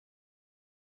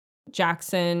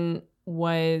Jackson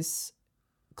was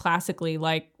classically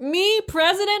like, me,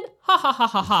 president? Ha ha ha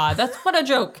ha ha. That's what a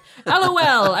joke. LOL.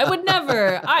 I would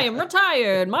never. I am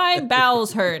retired. My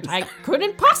bowels hurt. I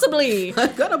couldn't possibly.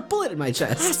 I've got a bullet in my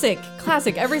chest.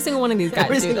 Classic. Every single one of these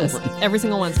guys do this. Every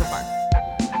single one so far.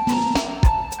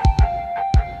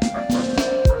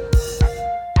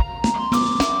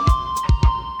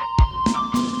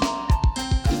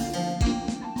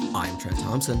 I'm Trent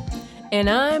Thompson. And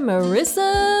I'm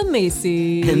Marissa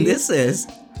Macy. And this is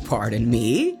Pardon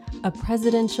Me, a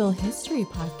presidential history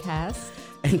podcast.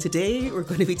 And today we're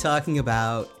going to be talking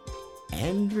about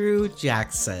Andrew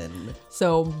Jackson.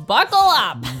 So buckle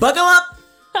up. Buckle up!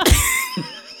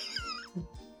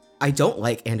 I don't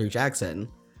like Andrew Jackson,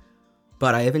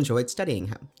 but I have enjoyed studying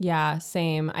him. Yeah,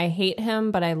 same. I hate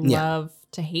him, but I love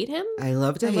to hate him. I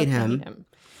love to hate him.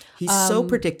 He's so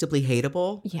predictably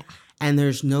hateable. Yeah. And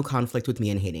there's no conflict with me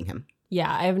in hating him. Yeah,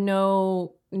 I have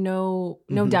no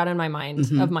doubt in my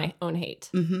mind of my own hate.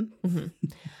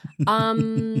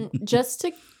 Just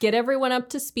to get everyone up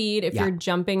to speed, if you're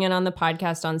jumping in on the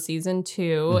podcast on season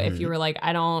 2, if you were like,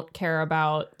 I don't care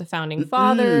about the founding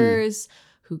fathers,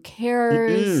 who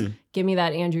cares? Give me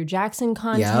that Andrew Jackson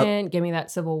content. Give me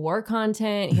that Civil War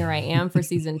content. Here I am for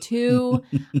season 2.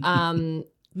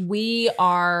 We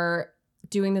are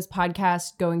doing this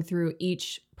podcast going through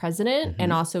each president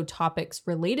and also topics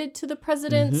related to the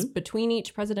presidents between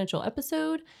each presidential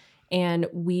episode. And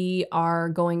we are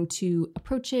going to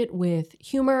approach it with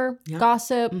humor,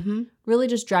 gossip, really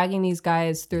just dragging these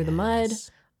guys through the mud.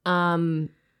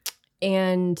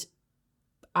 And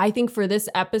I think for this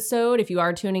episode, if you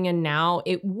are tuning in now,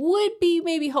 it would be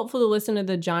maybe helpful to listen to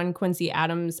the John Quincy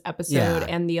Adams episode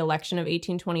and the election of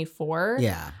 1824.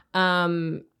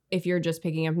 If you're just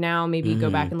picking up now, maybe go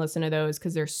back and listen to those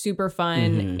because they're super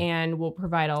fun and will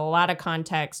provide a lot of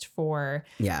context for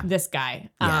this guy.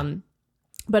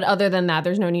 But other than that,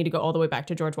 there's no need to go all the way back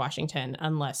to George Washington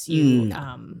unless you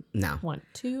want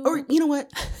to. Or you know what?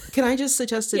 Can I just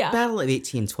suggest Battle of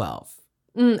 1812?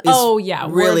 War of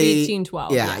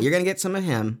 1812. Yeah, you're going to get some of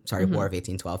him. Sorry, War of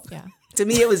 1812. Yeah. To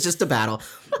me, it was just a battle.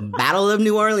 Battle of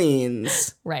New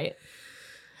Orleans. Right.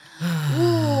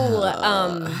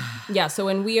 So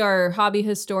when we are hobby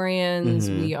historians,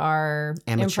 we are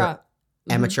amateur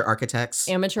architects.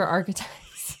 Amateur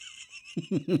architects.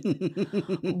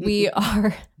 We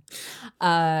are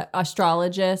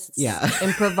astrologists.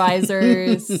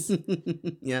 Improvisers.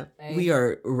 We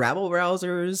are rabble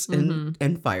rousers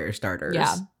and fire starters.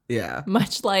 Yeah.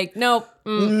 Much like no,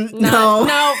 we're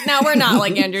not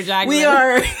like Andrew Jackson. We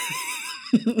are.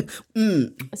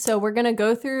 So we're gonna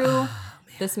go through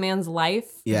this man's life,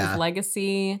 his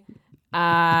legacy,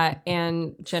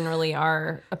 and generally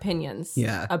our opinions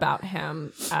about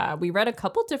him. We read a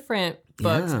couple different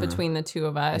books between the two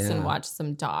of us and watched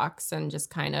some docs and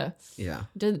just kind of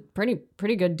did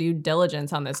pretty good due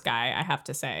diligence on this guy, I have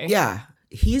to say. Yeah,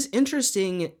 he's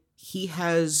interesting. He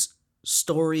has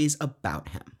stories about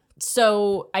him.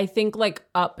 So I think like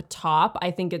up top, I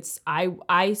think it's,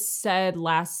 I said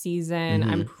last season,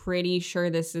 I'm pretty sure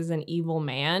this is an evil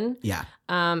man. Yeah.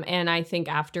 And I think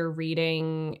after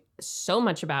reading so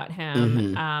much about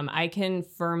him, I can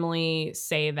firmly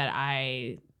say that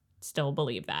I still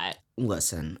believe that.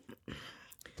 Listen,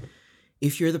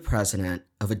 if you're the president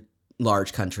of a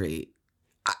large country,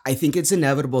 I think it's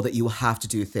inevitable that you will have to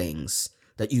do things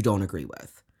that you don't agree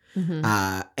with.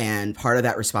 And part of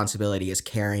that responsibility is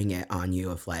carrying it on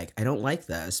you of like, I don't like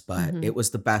this, but it was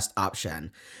the best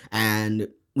option. And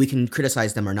we can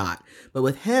criticize them or not. But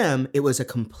with him, it was a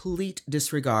complete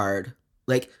disregard,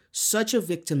 like such a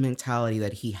victim mentality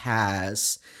that he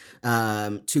has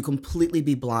to completely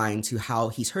be blind to how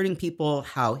he's hurting people,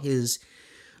 how his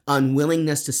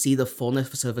unwillingness to see the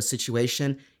fullness of a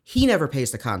situation. He never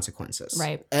pays the consequences.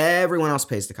 Right. Everyone else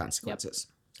pays the consequences.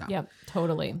 Yep,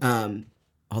 totally.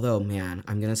 Although, man,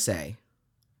 I'm going to say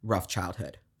rough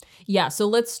childhood. Yeah, so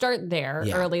let's start there,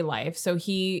 early life. So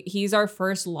he's our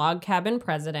first log cabin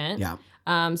president. Yeah.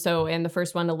 And the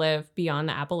first one to live beyond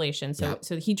the Appalachians.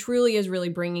 So he truly is really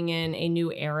bringing in a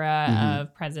new era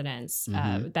of presidents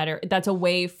that's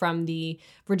away from the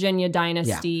Virginia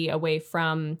dynasty, away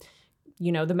from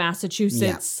the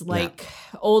Massachusetts,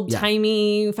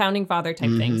 old-timey founding father type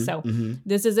thing. So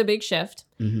this is a big shift.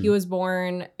 He was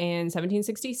born in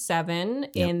 1767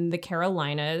 in the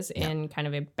Carolinas in kind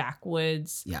of a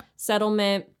backwoods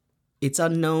settlement. It's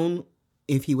unknown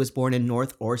if he was born in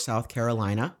North or South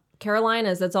Carolina.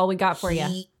 Carolinas, that's all we got for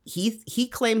you. He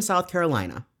claims South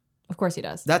Carolina. Of course he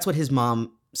does. That's what his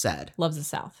mom said. Loves the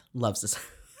South.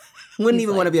 Wouldn't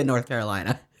even want to be in North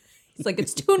Carolina. It's like,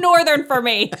 it's too northern for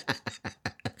me.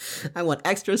 I want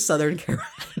extra Southern Carolina.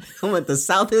 I want the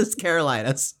Southest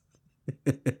Carolinas.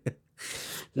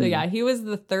 So yeah, he was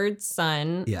the third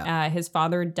son. Yeah. His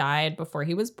father died before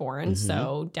he was born,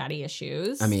 so daddy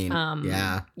issues. I mean,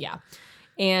 yeah. Yeah.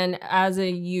 And as a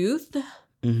youth,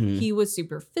 he was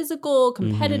super physical,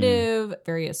 competitive,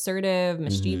 very assertive,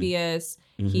 mischievous.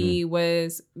 He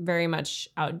was very much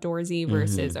outdoorsy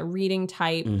versus a reading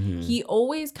type. He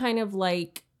always kind of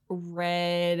like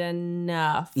read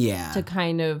enough to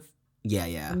kind of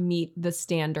meet the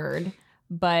standard,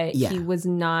 but he was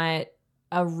not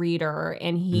a reader,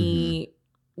 and he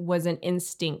was an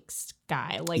instincts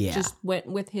guy, like just went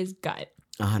with his gut.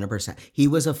 100%. He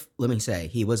was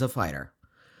he was a fighter.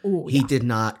 Ooh, he did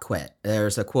not quit.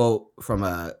 There's a quote from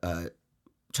a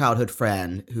childhood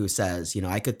friend who says, you know,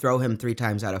 I could throw him 3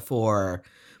 times out of 4,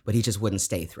 but he just wouldn't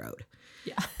stay throwed.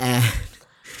 Yeah.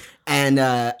 And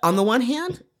on the one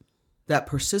hand, that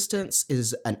persistence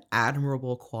is an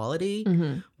admirable quality,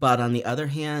 but on the other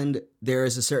hand, there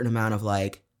is a certain amount of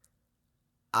like,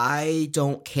 I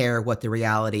don't care what the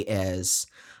reality is.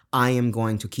 I am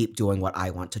going to keep doing what I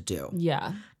want to do.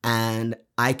 Yeah. And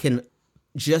I can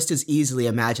just as easily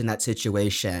imagine that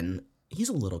situation. He's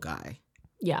a little guy.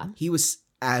 Yeah. He was,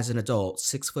 as an adult,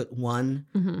 6'1",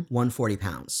 140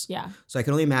 pounds. Yeah. So I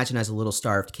can only imagine as a little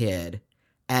starved kid.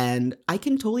 And I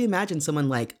can totally imagine someone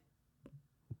like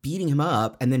beating him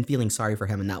up and then feeling sorry for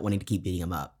him and not wanting to keep beating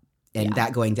him up. And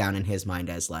that going down in his mind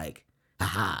as like,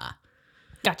 aha.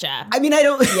 Gotcha. I mean, I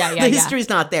don't, the history's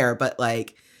not there, but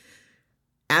like,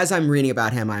 as I'm reading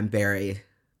about him, I'm very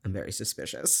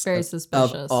suspicious. Very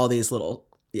suspicious. Of all these little,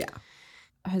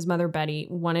 His mother, Betty,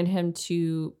 wanted him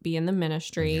to be in the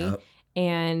ministry,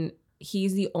 and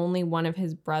he's the only one of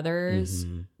his brothers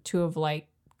to have like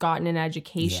gotten an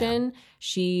education.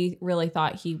 She really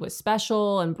thought he was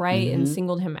special and bright and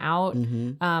singled him out.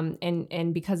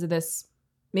 And because of this,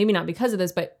 maybe not because of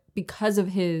this, but because of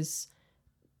his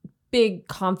big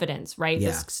confidence, right?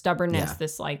 This stubbornness,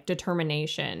 this like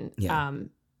determination,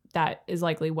 that is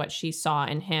likely what she saw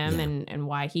in him and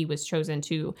why he was chosen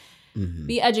to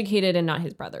be educated and not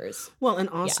his brothers. Well, and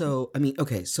also, I mean,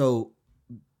 okay, so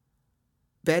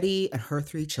Betty and her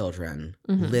 3 children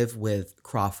live with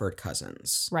Crawford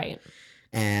cousins. Right.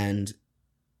 And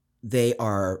they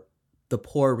are the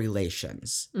poor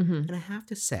relations. And I have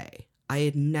to say,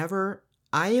 the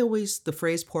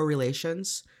phrase poor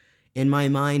relations in my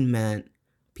mind meant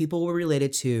people we're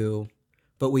related to,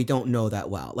 but we don't know that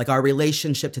well. Like our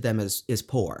relationship to them is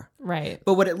poor. Right.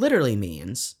 But what it literally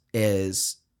means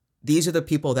is these are the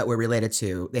people that we're related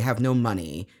to. They have no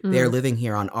money. They're living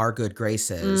here on our good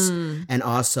graces. And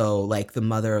also like the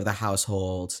mother of the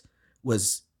household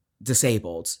was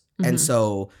disabled. And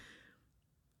so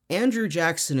Andrew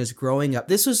Jackson is growing up.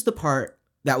 This was the part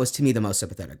that was to me the most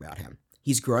sympathetic about him.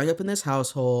 He's growing up in this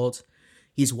household.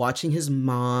 He's watching his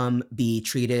mom be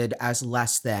treated as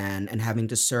less than and having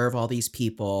to serve all these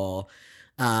people.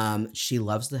 She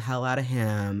loves the hell out of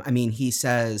him. I mean, he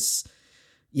says,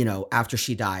 you know, after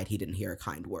she died, he didn't hear a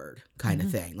kind word kind of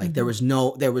thing. Like there was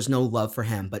no love for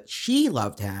him, but she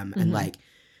loved him. And like,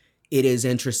 it is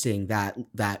interesting that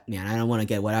man, I don't want to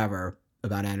get whatever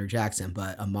about Andrew Jackson,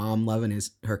 but a mom loving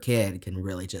her kid can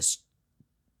really just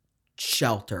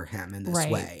shelter him in this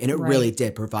way. And it really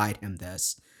did provide him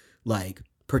this like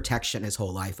protection his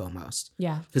whole life almost.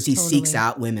 Yeah. Because he seeks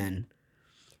out women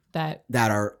that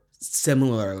are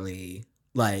similarly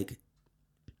like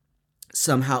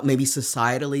somehow maybe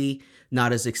societally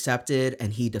not as accepted,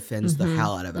 and he defends the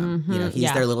hell out of them. You know,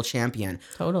 he's their little champion.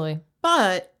 Totally.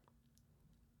 But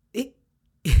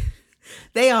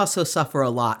they also suffer a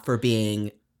lot for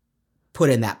being put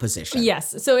in that position.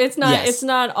 Yes. So it's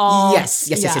not all Yes.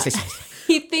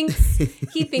 He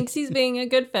thinks he's being a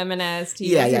good feminist.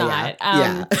 He's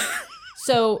not.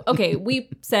 So, okay,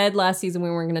 we said last season we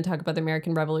weren't going to talk about the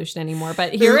American Revolution anymore,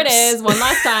 but here it is, one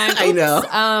last time. I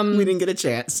know. We didn't get a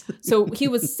chance. So he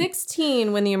was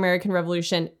 16 when the American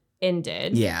Revolution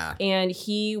ended. Yeah. And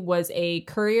he was a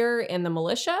courier in the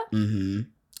militia.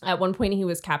 At one point, he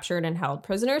was captured and held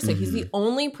prisoner. So he's the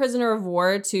only prisoner of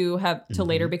war to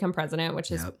later become president,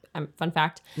 which is a fun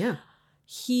fact. Yeah.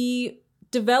 He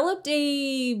developed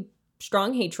a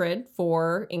strong hatred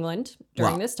for England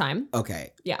during this time.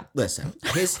 Okay. Yeah. Listen,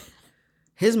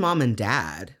 his mom and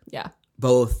dad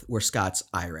both were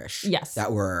Scots-Irish. Yes.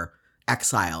 That were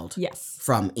exiled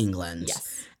from England.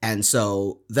 Yes. And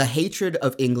so the hatred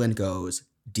of England goes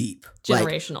deep.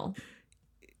 Generational. Like,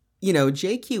 you know,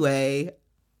 JQA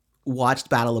watched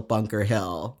Battle of Bunker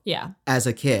Hill as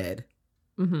a kid.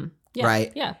 Yeah.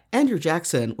 Right? Yeah. Andrew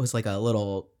Jackson was like a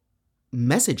little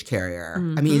message carrier.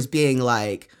 I mean, he's being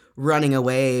like running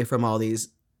away from all these.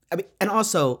 I mean, and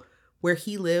also where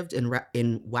he lived in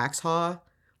Waxhaw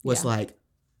was like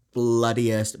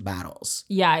bloodiest battles.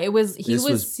 Yeah, he was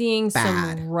seeing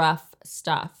bad. Some rough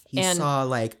stuff. He saw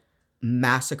like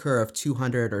massacre of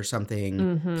 200 or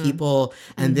something people,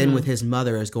 and then with his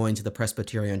mother is going to the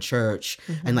Presbyterian church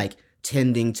and like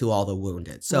tending to all the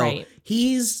wounded. So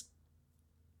he's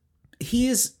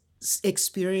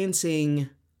experiencing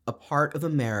a part of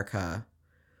America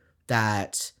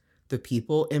that the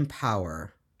people in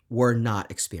power were not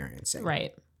experiencing.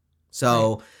 Right.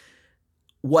 So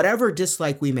whatever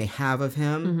dislike we may have of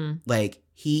him, like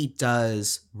he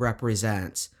does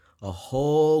represent a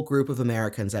whole group of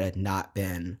Americans that had not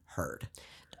been heard.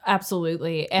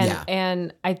 Absolutely.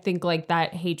 And I think like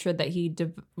that hatred that he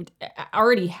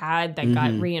already had that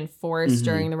got reinforced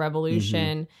during the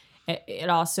revolution, it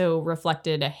also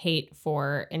reflected a hate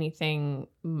for anything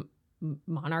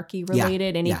monarchy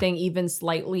related, anything even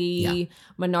slightly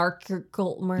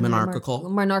monarchical. Rolls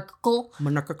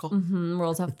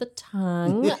off the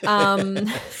tongue.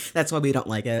 That's why we don't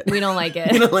like it. We don't like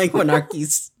it. We don't like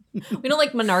monarchies. We don't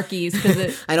like monarchies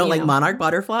because I don't like monarch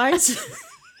butterflies.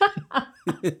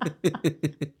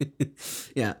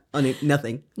 Yeah,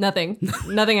 nothing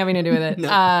having to do with it.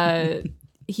 No.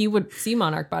 He would see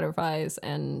monarch butterflies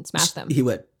and smash them. He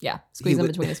would. Yeah, squeeze them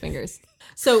between his fingers.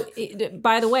 So,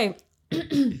 by the way,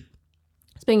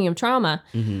 speaking of trauma,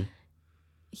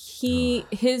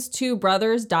 his two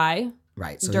brothers die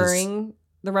during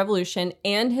the revolution,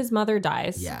 and his mother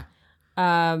dies. Yeah.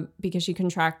 Because she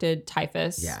contracted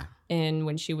typhus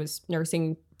when she was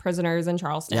nursing prisoners in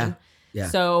Charleston. Yeah. Yeah.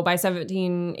 So by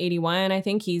 1781, I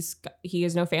think he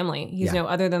has no family. He's no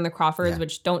other than the Crawfords,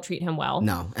 which don't treat him well.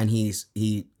 No, and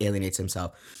he alienates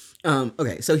himself.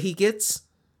 Okay, so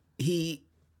he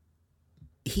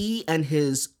and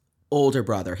his older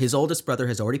brother, his oldest brother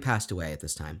has already passed away at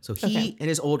this time. So he and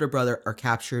his older brother are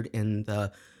captured in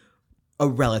a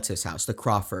relative's house, the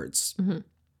Crawfords.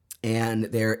 And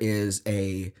there is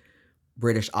a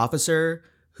British officer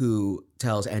who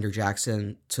tells Andrew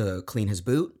Jackson to clean his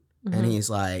boot. And he's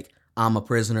like, I'm a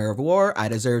prisoner of war. I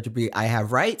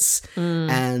have rights.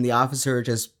 And the officer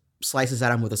just slices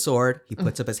at him with a sword. He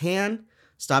puts up his hand,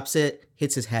 stops it,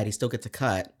 hits his head. He still gets a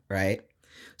cut, right?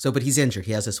 So, but he's injured.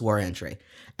 He has this war injury.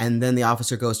 And then the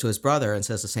officer goes to his brother and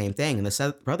says the same thing. And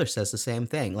the brother says the same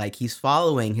thing. Like he's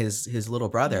following his little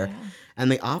brother. Yeah.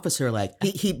 And the officer, like,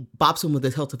 he bops him with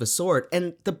the hilt of his sword.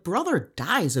 And the brother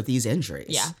dies of these injuries.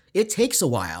 Yeah. It takes a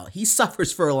while. He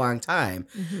suffers for a long time.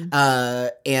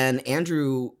 And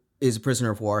Andrew is a prisoner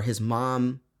of war. His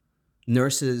mom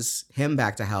nurses him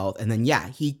back to health. And then,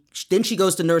 then she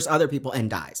goes to nurse other people and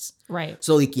dies. Right.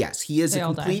 So, like, yes, he is a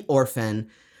complete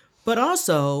orphan. But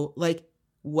also, like,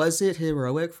 was it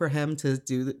heroic for him to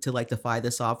defy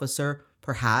this officer?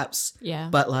 Perhaps. Yeah.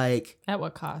 But, like... At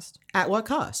what cost? At what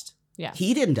cost? Yeah.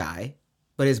 He didn't die,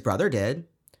 but his brother did.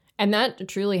 And that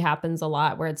truly happens a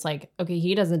lot where it's like, okay,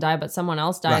 he doesn't die, but someone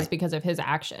else dies because of his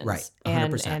actions. Right.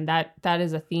 100%. And that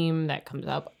is a theme that comes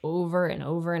up over and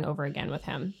over and over again with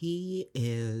him. He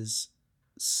is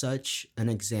such an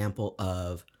example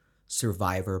of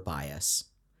survivor bias.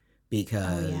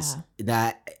 Because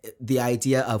the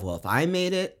idea of, well, if I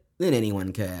made it, then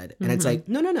anyone could. And it's like,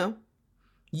 no.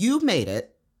 You made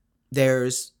it.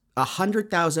 There's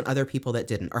 100,000 other people that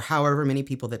didn't, or however many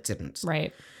people that didn't.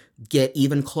 Right. Get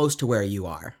even close to where you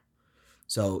are.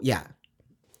 So, yeah.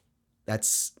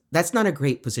 That's not a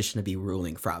great position to be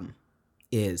ruling from,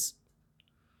 is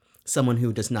someone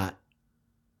who does not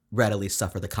readily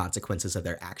suffer the consequences of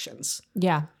their actions.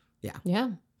 Yeah. Yeah.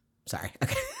 Yeah. Sorry.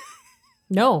 Okay.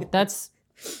 No, that's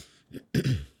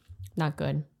not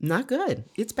good. Not good.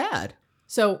 It's bad.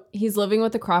 So he's living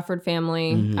with the Crawford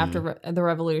family after the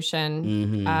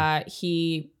revolution.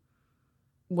 He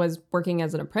was working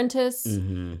as an apprentice,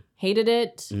 hated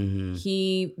it.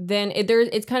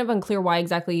 It's kind of unclear why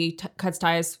exactly he cuts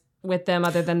ties with them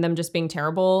other than them just being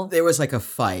terrible. There was like a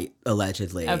fight,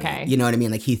 allegedly. Okay. You know what I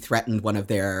mean? Like he threatened one of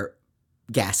their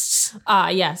guests.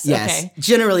 Yes. Okay.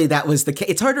 Generally, that was the case.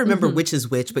 It's hard to remember which is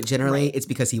which, but generally it's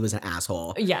because he was an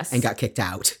asshole. Yes. And got kicked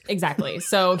out. Exactly.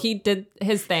 So he did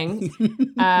his thing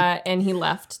and he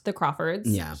left the Crawfords.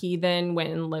 Yeah. He then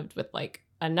went and lived with like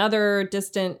another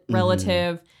distant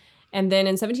relative. And then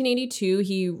in 1782,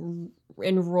 he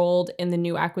enrolled in the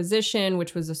New Acquisition,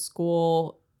 which was a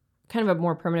school, kind of a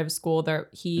more primitive school that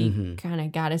he kind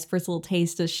of got his first little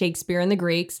taste of Shakespeare and the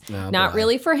Greeks. Not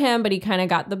really for him, but he kind of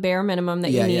got the bare minimum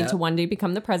that you need to one day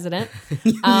become the president.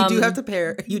 You do have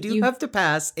to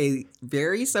pass a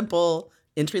very simple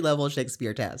entry-level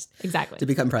Shakespeare test. Exactly. To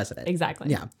become president. Exactly.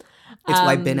 Yeah. It's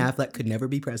why Ben Affleck could never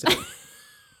be president.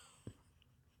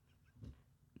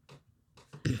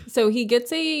 So he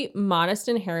gets a modest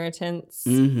inheritance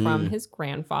from his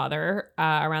grandfather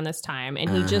around this time. And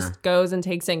he just goes and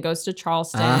takes it and goes to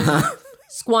Charleston.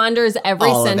 Squanders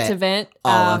every cent of it.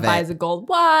 Buys a gold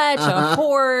watch, a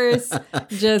horse,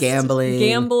 just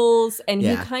gambles. And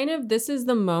he kind of, this is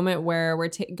the moment where we're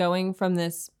going from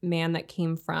this man that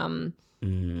came from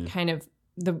kind of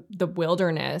the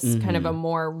wilderness, kind of a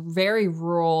more very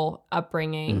rural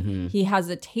upbringing. He has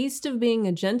a taste of being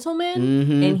a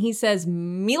gentleman, and he says,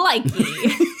 "Me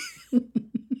likey."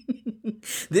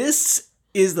 This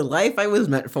is the life I was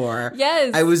meant for.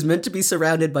 Yes. I was meant to be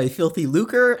surrounded by filthy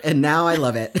lucre, and now I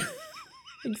love it.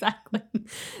 Exactly.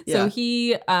 So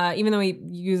he, even though he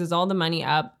uses all the money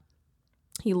up,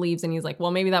 he leaves and he's like,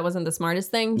 well, maybe that wasn't the smartest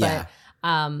thing, but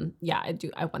I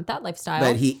want that lifestyle.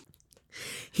 But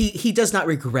he does not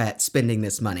regret spending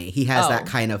this money. He has that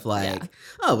kind of like,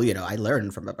 I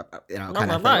learned from, kind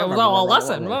of thing. Well, a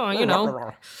lesson,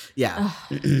 Yeah.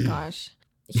 Gosh.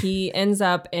 He ends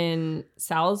up in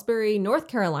Salisbury, North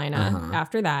Carolina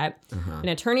after that. An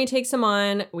attorney takes him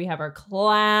on. We have our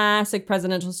classic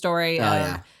presidential story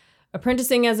of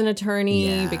apprenticing as an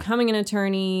attorney, becoming an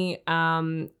attorney.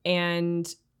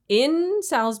 And in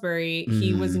Salisbury,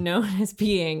 he was known as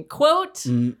being, quote,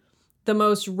 the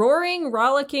most roaring,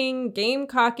 rollicking,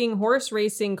 game-cocking,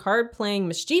 horse-racing, card-playing,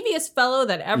 mischievous fellow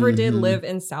that ever did live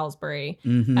in Salisbury.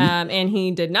 And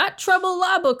he did not trouble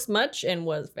law books much and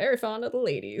was very fond of the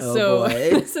ladies.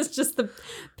 This is just the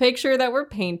picture that we're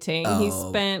painting. He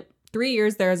spent 3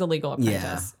 years there as a legal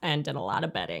apprentice and did a lot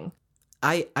of betting.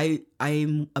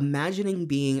 I'm imagining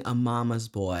being a mama's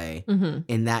boy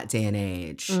in that day and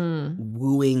age.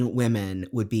 Wooing women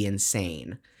would be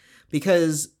insane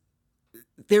because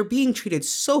they're being treated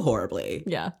so horribly.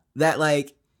 Yeah.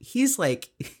 That he's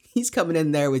coming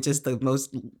in there with just the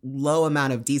most low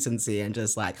amount of decency and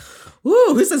just like,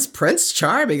 ooh, who's this Prince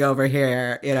Charming over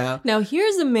here? Now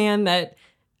here's a man that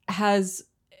has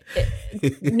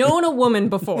known a woman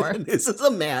before. This is a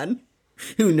man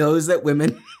who knows that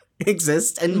women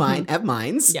exist and have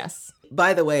minds. Yes.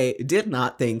 By the way, did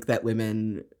not think that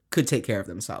women could take care of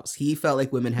themselves. He felt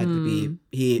like women had to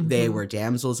be, they were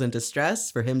damsels in distress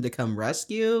for him to come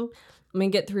rescue. Let me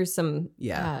get through some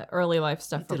early life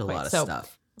stuff. He did a lot of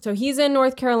stuff. So he's in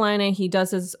North Carolina. He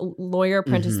does his lawyer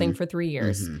apprentice thing for 3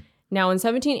 years. Now in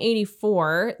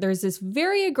 1784, there's this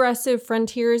very aggressive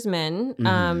frontiersman,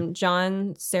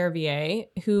 John Servier,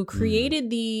 who created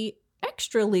the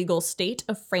extra legal state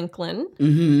of Franklin,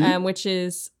 which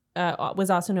is was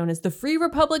also known as the Free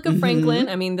Republic of Franklin.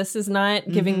 I mean, this is not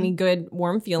giving me good,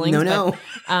 warm feelings. No.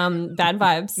 Bad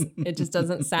vibes. It just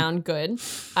doesn't sound good.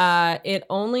 It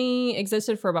only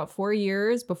existed for about 4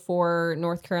 years before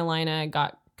North Carolina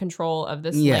got control of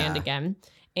this land again.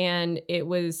 And it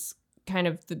was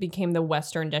became the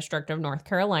Western District of North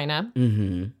Carolina,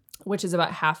 which is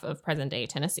about half of present-day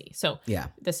Tennessee. So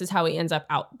this is how he ends up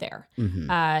out there.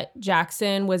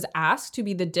 Jackson was asked to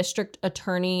be the district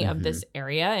attorney of this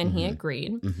area, and he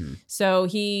agreed. So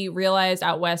he realized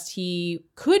out west he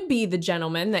could be the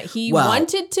gentleman that he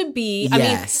wanted to be. I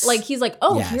mean, he's like,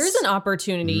 here's an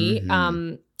opportunity.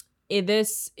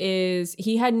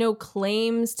 He had no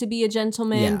claims to be a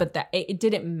gentleman, but that it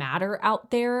didn't matter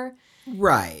out there.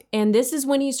 Right. And this is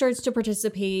when he starts to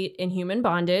participate in human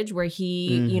bondage, where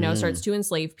he, starts to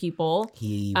enslave people.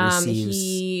 He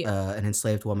receives an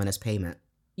enslaved woman as payment.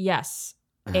 Yes.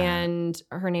 And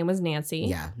her name was Nancy.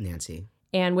 Yeah, Nancy.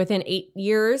 And within 8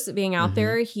 years being out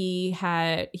there, he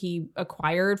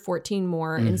acquired 14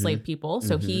 more enslaved people.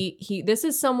 So this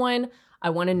is someone I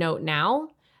want to note now.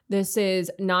 This does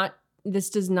not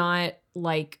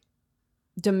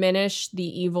diminish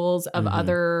the evils of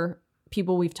other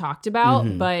people we've talked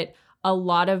about, but a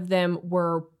lot of them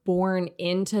were born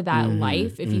into that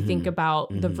life. If you think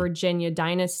about the Virginia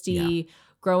dynasty,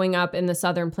 growing up in the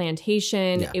Southern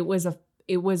plantation, it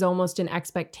was almost an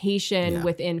expectation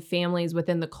within families,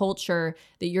 within the culture,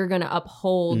 that you're going to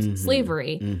uphold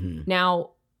slavery.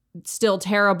 Now, still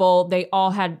terrible. They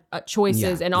all had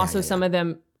choices, and also some of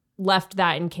them left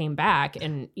that and came back,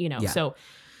 and so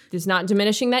there's not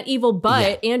diminishing that evil,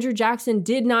 but Andrew Jackson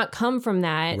did not come from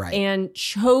that and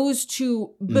chose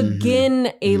to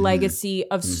begin a legacy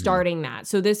of starting that.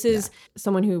 So this is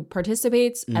someone who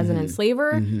participates as an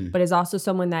enslaver, but is also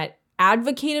someone that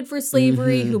advocated for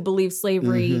slavery, who believed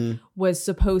slavery was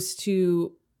supposed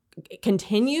to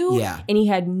continue, and he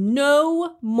had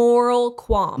no moral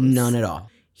qualms. None at all.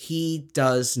 He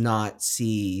does not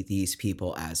see these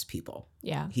people as people.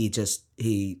 Yeah. He does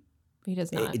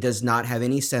not. It does not have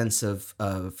any sense of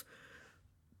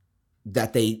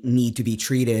that they need to be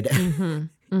treated in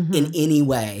any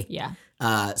way. Yeah.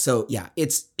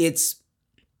 It's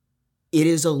it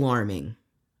is alarming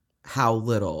how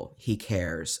little he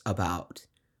cares about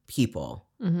people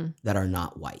that are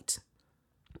not white.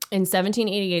 In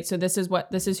 1788, so this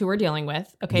is who we're dealing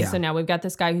with. Okay, so now we've got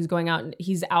this guy who's going out.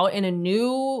 He's out in a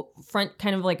new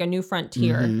kind of like a new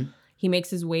frontier. He makes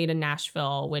his way to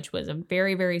Nashville, which was a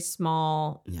very, very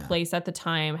small place at the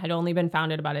time, had only been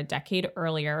founded about a decade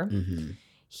earlier.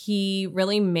 He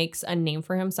really makes a name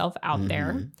for himself out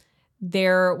there.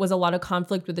 There was a lot of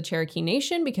conflict with the Cherokee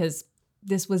Nation because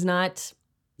this was not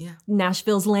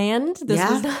Nashville's land. This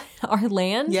was not our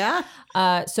land.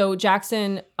 So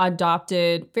Jackson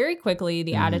adopted very quickly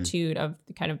the attitude of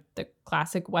kind of the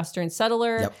classic Western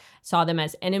settler, saw them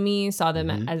as enemies, saw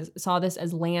this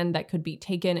as land that could be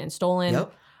taken and stolen.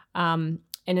 And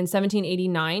in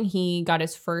 1789, he got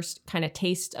his first kind of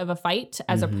taste of a fight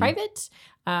as a private,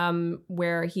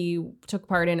 where he took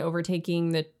part in overtaking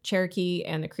the Cherokee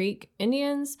and the Creek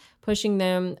Indians, pushing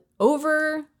them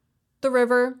over the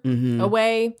river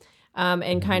away,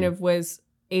 and kind of was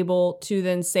able to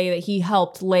then say that he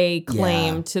helped lay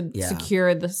claim to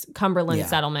secure the Cumberland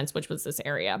settlements, which was this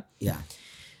area.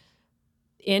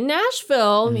 In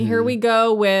Nashville, here we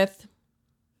go with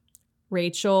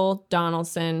Rachel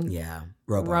Donaldson.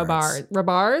 Robards.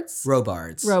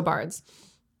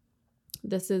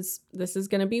 This is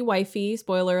going to be wifey.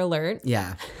 Spoiler alert.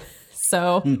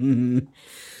 So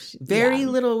very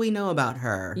little we know about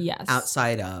her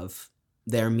outside of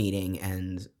their meeting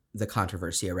and the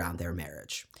controversy around their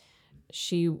marriage.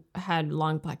 She had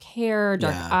long black hair,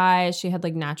 dark eyes. She had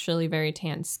like naturally very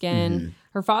tan skin.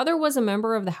 Her father was a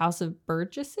member of the House of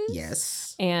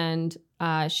Burgesses. And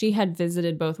she had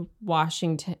visited both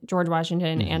George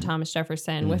Washington and Thomas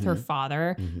Jefferson with her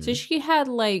father. So she had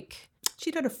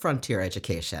she'd had a frontier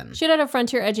education.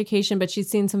 But she'd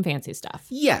seen some fancy stuff.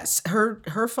 Yes.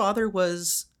 Her father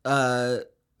was a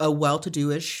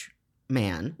well-to-do-ish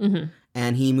man,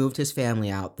 and he moved his family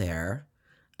out there.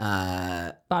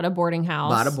 Bought a boarding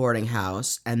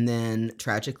house. And then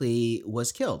tragically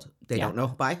was killed. They don't know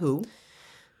by who.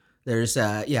 There's,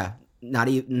 nothing.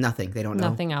 They don't know.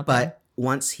 Nothing out there. But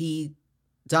once he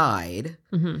died,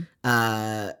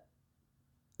 the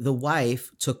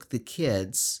wife took the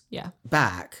kids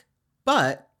back.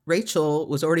 But Rachel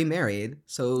was already married,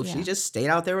 so she just stayed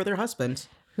out there with her husband.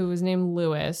 Who was named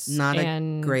Lewis. Not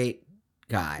a great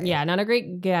guy. Yeah, not a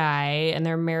great guy. And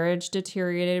their marriage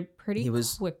deteriorated pretty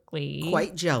quickly.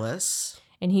 Quite jealous.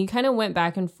 And he kind of went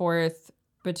back and forth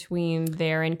between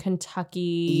there and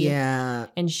Kentucky.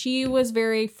 And she was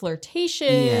very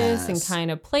flirtatious and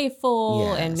kind of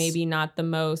playful and maybe not the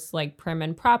most like prim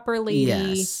and proper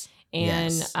lady.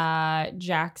 And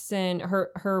Jackson,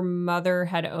 her mother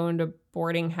had owned a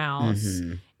boarding house,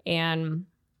 and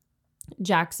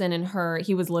Jackson and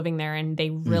he was living there, and they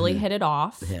really hit it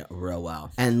off. Yeah, real well.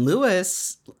 And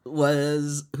Lewis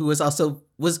was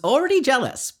already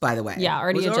jealous, by the way. Yeah,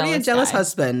 already a jealous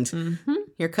husband.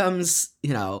 Here comes,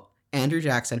 Andrew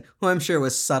Jackson, who I'm sure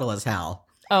was subtle as hell.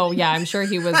 Oh, yeah, I'm sure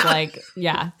he was like,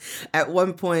 At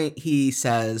one point, he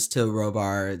says to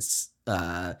Robards,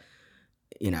 I'm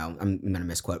going to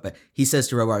misquote, but he says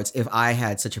to Robards, if I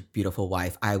had such a beautiful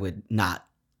wife, I would not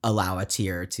allow a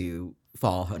tear to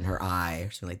fall on her eye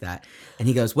or something like that. And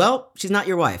he goes, well, she's not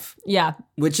your wife. Yeah.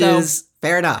 Which is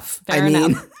fair enough. Fair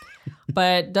enough.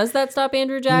 But does that stop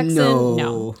Andrew Jackson?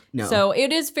 No. So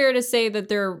it is fair to say that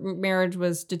their marriage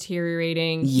was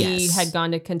deteriorating. He had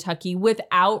gone to Kentucky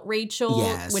without Rachel,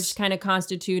 which kind of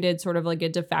constituted sort of like a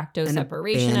de facto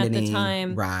separation at the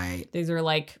time. Right. These are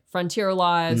like frontier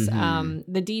laws.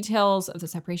 The details of the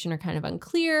separation are kind of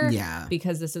unclear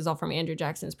because this is all from Andrew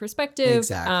Jackson's perspective.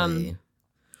 Exactly.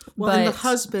 And the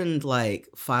husband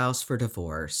files for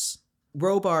divorce.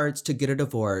 Robards, to get a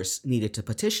divorce, needed to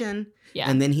petition.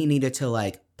 And then he needed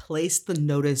to place the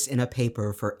notice in a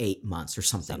paper for 8 months or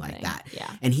something like that.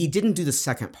 And he didn't do the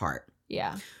second part.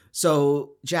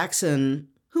 So Jackson,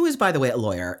 who is, by the way, a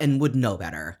lawyer and would know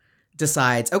better,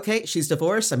 decides, okay, she's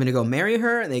divorced. I'm going to go marry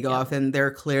her. And they go off, and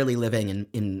they're clearly living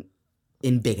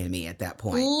in bigamy at that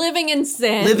point. Living in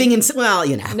sin. Well,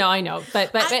 No, I know.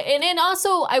 But and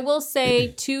also, I will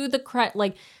say to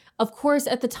the of course,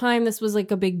 at the time, this was a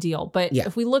big deal. But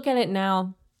if we look at it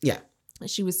now,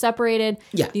 she was separated.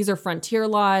 These are frontier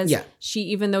laws. She,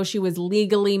 even though she was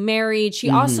legally married,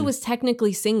 she also was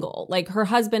technically single. Her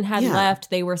husband had left.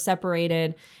 They were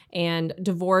separated. And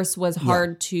divorce was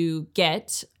hard to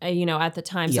get, at the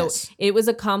time. So it was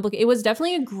it was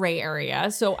definitely a gray area.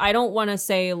 So I don't want to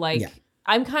say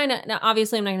I'm kind of, now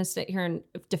obviously I'm not going to sit here and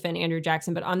defend Andrew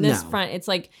Jackson, but on this front, it's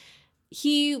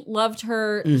he loved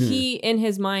her. He, in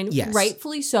his mind,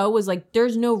 rightfully so, was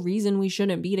there's no reason we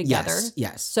shouldn't be together.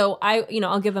 Yes. So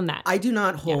I'll give him that. I do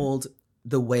not hold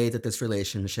the way that this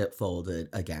relationship folded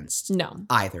against No.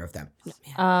 either of them.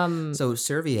 So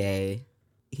Servier,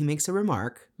 he makes a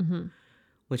remark,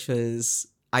 which was,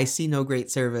 I see no great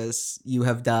service you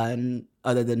have done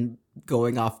other than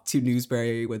going off to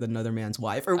Newsbury with another man's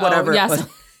wife or whatever. Oh, yes.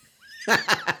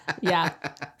 Yeah.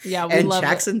 Yeah. We and love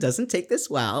Jackson doesn't take this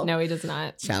well. No, he does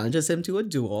not. Challenges him to a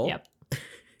duel. Yep.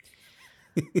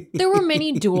 There were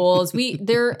many duels.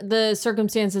 The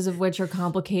circumstances of which are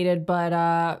complicated,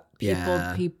 but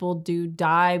people do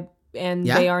die, and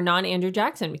they are not Andrew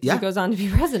Jackson because he goes on to be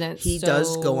president. He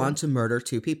does go on to murder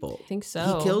 2 people. I think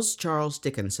so. He kills Charles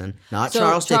Dickinson, not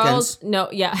Charles Dickens.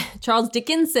 Charles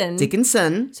Dickinson.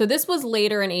 Dickinson. So this was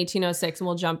later in 1806, and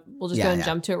we'll just go and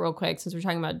jump to it real quick since we're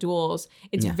talking about duels.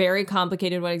 It's very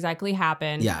complicated what exactly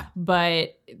happened. Yeah.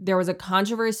 But there was a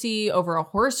controversy over a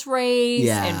horse race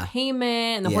and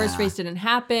payment, and the horse race didn't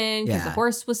happen because the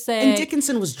horse was sick. And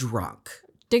Dickinson was drunk.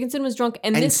 Dickinson was drunk,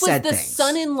 and this was the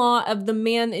son-in-law of the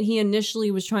man that he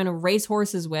initially was trying to race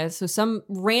horses with. So some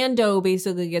rando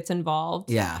basically gets involved.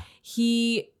 Yeah.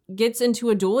 He gets into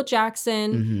a duel with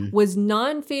Jackson, was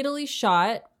non-fatally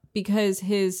shot because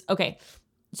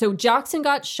so Jackson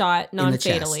got shot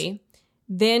non-fatally.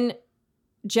 Then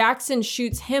Jackson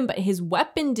shoots him, but his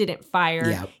weapon didn't fire.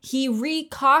 Yep. He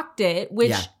recocked it,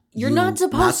 which... You're not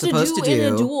supposed to do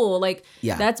in a duel. Like,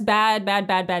 that's bad. Yeah,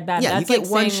 that's you get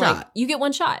one shot. You get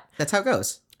one shot. That's how it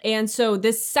goes. And so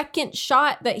this second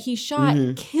shot that he shot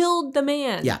killed the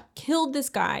man. Yeah. Killed this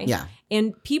guy. Yeah.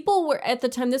 And people were, at the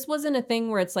time, this wasn't a thing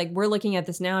where it's like, we're looking at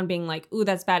this now and being like, ooh,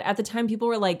 that's bad. At the time, people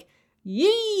were like,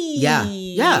 yee.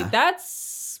 Yeah.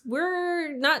 That's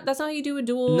not how you do a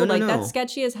duel. No. That's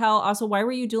sketchy as hell. Also, why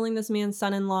were you dueling this man's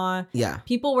son-in-law? Yeah.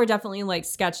 People were definitely like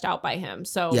sketched out by him.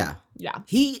 So yeah.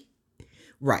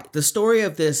 Right. The story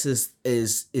of this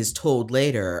is told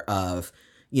later of,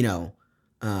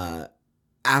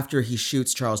 after he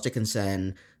shoots Charles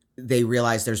Dickinson, they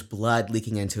realize there's blood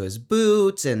leaking into his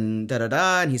boots and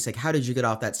da-da-da. And he's like, how did you get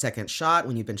off that second shot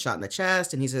when you've been shot in the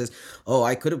chest? And he says, oh,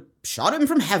 I could have shot him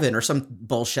from heaven or some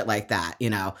bullshit like that,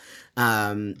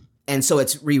 And so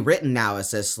it's rewritten now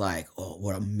as this like, oh,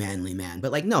 what a manly man.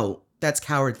 But like, no, that's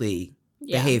cowardly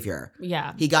behavior.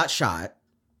 Yeah. He got shot.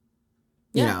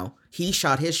 He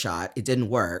shot his shot. It didn't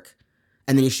work.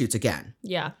 And then he shoots again.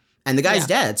 Yeah. And the guy's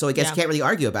dead. So I guess you can't really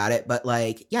argue about it. But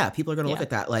like, people are going to look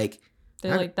at that like.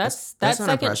 They're like, that second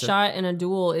impressive. Shot in a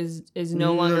duel is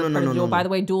no longer part of a duel. By the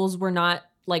way, duels were not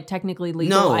like technically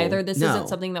legal either. This isn't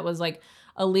something that was like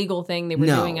a legal thing they were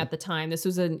doing at the time. This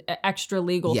was an extra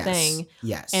legal thing.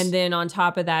 Yes. And then on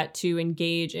top of that, to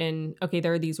engage in,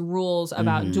 there are these rules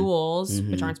about duels,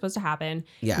 which aren't supposed to happen.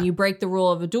 Yeah. And you break the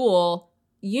rule of a duel,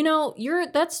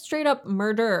 that's straight up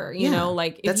murder.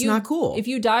 Like that's not cool. If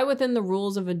you die within the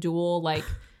rules of a duel, like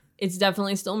it's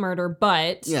definitely still murder,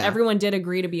 but everyone did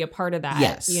agree to be a part of that.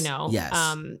 Yes.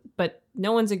 Yes. But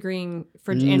no one's agreeing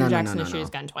for Andrew Jackson to shoot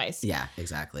his gun twice. Yeah,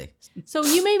 exactly. So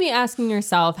you may be asking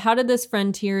yourself, how did this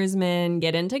frontiersman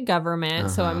get into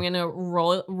government? So I'm going to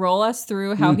roll us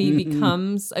through how he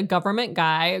becomes a government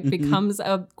guy, becomes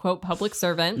a, quote, public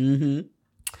servant.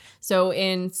 So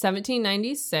in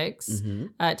 1796,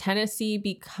 Tennessee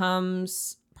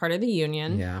becomes part of the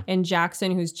Union. Yeah. And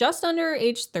Jackson, who's just under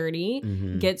age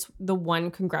 30, gets the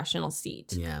one congressional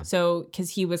seat. Yeah. So,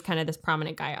 because he was kind of this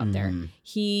prominent guy out there.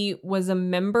 He was a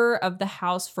member of the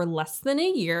House for less than a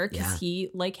year because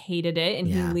he hated it, and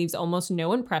he leaves almost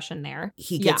no impression there.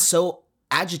 He gets so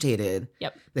agitated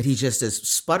that he just is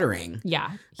sputtering. Yeah.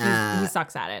 He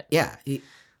sucks at it. Yeah.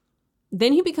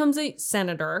 Then he becomes a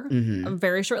senator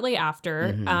very shortly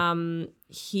after.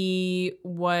 He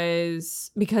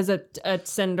was, because a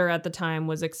senator at the time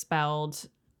was expelled,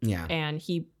 and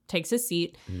he takes his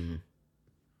seat.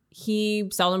 He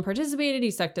seldom participated.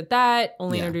 He sucked at that,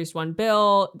 only introduced one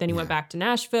bill. Then he went back to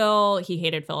Nashville. He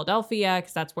hated Philadelphia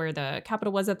because that's where the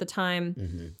capital was at the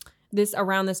time.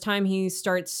 Around this time,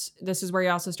 this is where he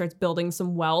also starts building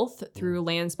some wealth through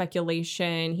land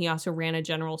speculation. He also ran a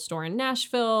general store in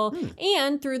Nashville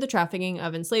and through the trafficking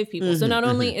of enslaved people. So not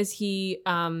only is he,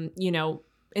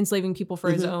 enslaving people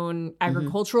for his own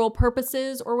agricultural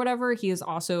purposes or whatever, he is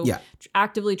also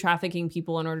actively trafficking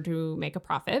people in order to make a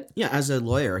profit. Yeah, as a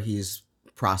lawyer, he's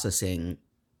processing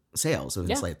sales of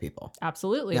enslaved people.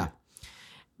 Absolutely. Yeah.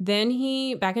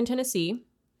 Then back in Tennessee,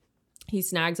 he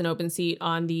snags an open seat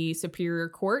on the Superior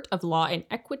Court of Law and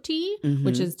Equity,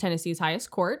 which is Tennessee's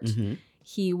highest court.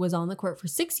 He was on the court for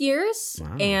 6 years,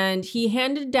 and he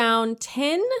handed down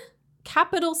 10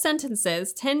 capital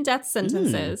sentences, 10 death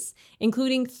sentences,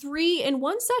 including 3 in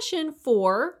one session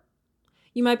for,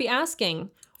 you might be asking,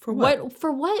 for what?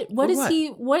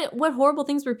 What horrible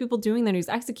things were people doing that he was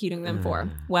executing them for?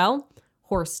 Well,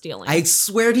 horse stealing. I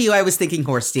swear to you, I was thinking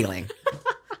horse stealing.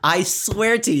 I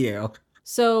swear to you.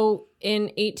 So in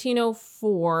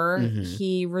 1804,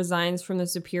 he resigns from the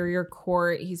Superior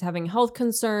Court. He's having health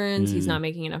concerns. He's not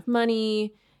making enough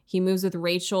money. He moves with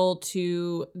Rachel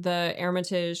to the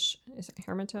Hermitage. Is it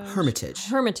Hermitage? Hermitage.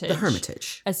 The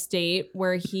Hermitage estate,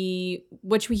 which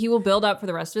he will build up for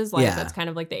the rest of his life. Yeah. That's kind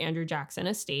of like the Andrew Jackson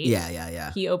estate.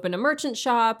 Yeah. He opened a merchant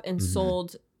shop and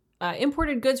sold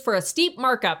imported goods for a steep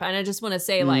markup. And I just want to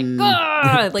say, like,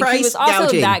 like he was also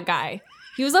gouging. that guy.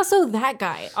 He was also that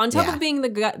guy on top of being the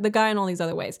guy in all these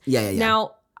other ways. Yeah.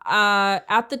 Now,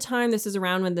 at the time, this is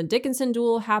around when the Dickinson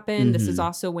duel happened. This is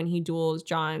also when he duels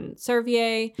John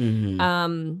Servier.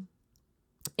 And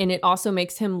it also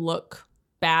makes him look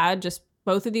bad. Just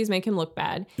both of these make him look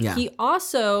bad. Yeah. He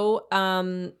also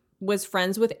was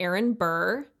friends with Aaron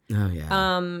Burr. Oh,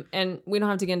 yeah. And we don't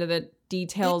have to get into the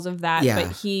details of that, Yeah.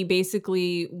 but he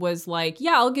basically was like,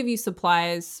 yeah, I'll give you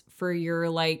supplies for your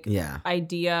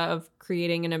idea of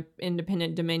creating an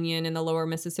independent dominion in the lower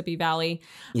Mississippi Valley.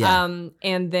 Yeah.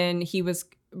 And then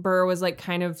Burr was like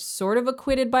kind of sort of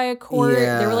acquitted by a court.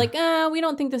 Yeah. They were like, we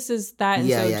don't think this is that. And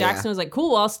so Jackson was like,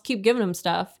 cool, I'll keep giving him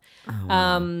stuff. Oh,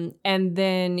 wow. And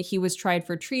then he was tried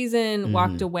for treason,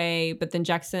 walked away, but then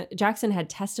Jackson had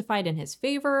testified in his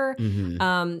favor.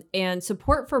 And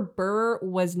support for Burr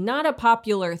was not a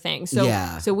popular thing.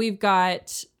 So we've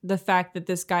got the fact that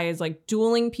this guy is like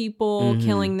dueling people,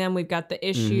 killing them. We've got the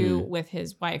issue with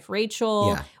his wife,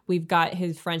 Rachel. Yeah. We've got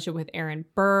his friendship with Aaron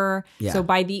Burr. Yeah. So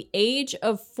by the age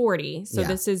of 40,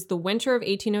 this is the winter of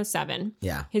 1807.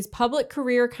 Yeah. His public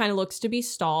career kind of looks to be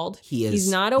stalled. He's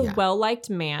not a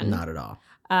well-liked man. Not at all.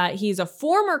 He's a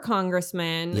former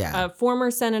congressman, a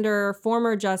former senator,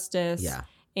 former justice. Yeah.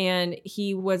 And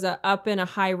he was up in a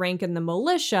high rank in the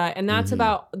militia. And that's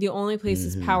about the only place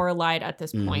his power lied at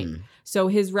this point. So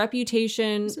his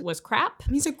reputation was crap.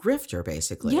 He's a grifter,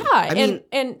 basically. Yeah.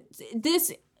 And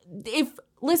this,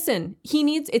 listen,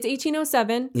 it's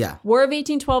 1807. Yeah. War of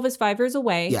 1812 is 5 years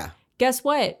away. Yeah. Guess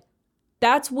what?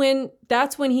 That's when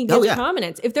he gets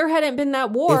prominence. If there hadn't been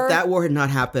that war. If that war had not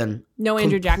happened. No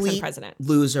Andrew Jackson president.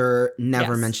 Loser,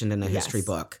 never mentioned in a history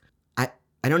book. I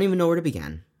don't even know where to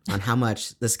begin on how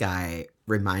much this guy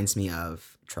reminds me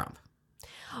of Trump.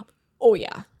 Oh,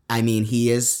 yeah. I mean, he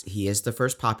is the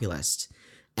first populist.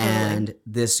 And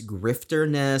this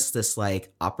grifterness, this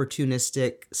like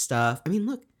opportunistic stuff. I mean,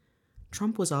 look,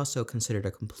 Trump was also considered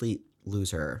a complete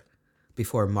loser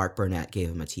before Mark Burnett gave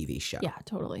him a TV show. Yeah,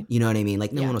 totally. You know what I mean?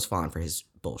 Like, no one was falling for his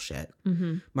bullshit.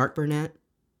 Mark Burnett,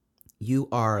 you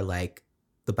are like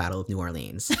the Battle of New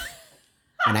Orleans.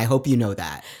 And I hope you know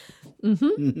that.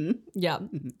 Yeah.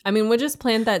 I mean, we'll just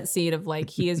plant that seed of like,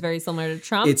 he is very similar to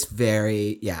Trump. It's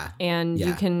very, And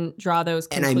you can draw those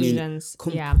conclusions.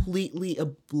 And I mean, completely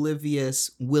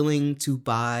oblivious, willing to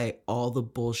buy all the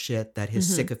bullshit that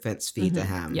his sycophants feed to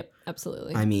him. Yep,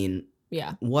 absolutely. I mean,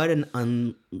 what an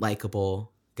unlikable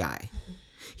guy.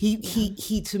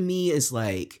 He to me is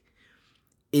like,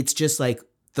 it's just like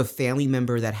the family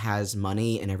member that has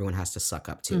money and everyone has to suck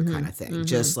up to kind of thing.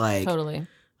 Just like, totally.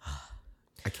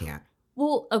 I can't.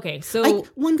 Well, okay, so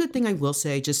one good thing I will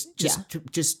say, just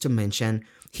to mention,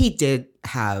 he did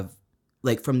have,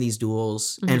 like, from these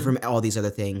duels and from all these other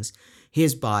things,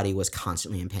 his body was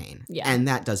constantly in pain. Yeah. And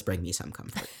that does bring me some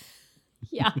comfort.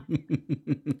 Yeah.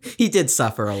 He did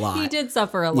suffer a lot. He did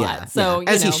suffer a lot. Yeah, so,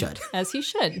 as he should. As he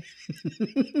should.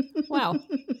 Wow.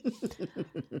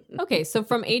 Okay, so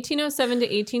from 1807 to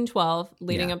 1812,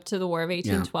 leading up to the War of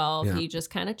 1812, he just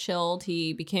kind of chilled.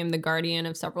 He became the guardian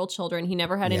of several children. He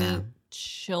never had any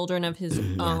children of his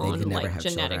own, like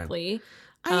genetically.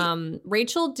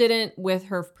 Rachel didn't with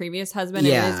her previous husband.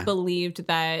 It is believed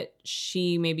that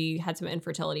she maybe had some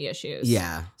infertility issues.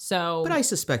 Yeah. So, but I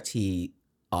suspect he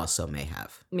also may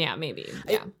have. Yeah, maybe.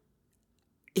 Yeah.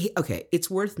 Okay, it's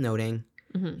worth noting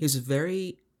he was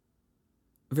very,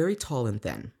 very tall and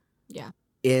thin. Yeah.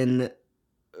 In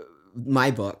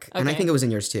my book, and I think it was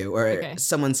in yours too, where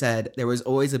someone said there was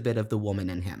always a bit of the woman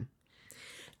in him.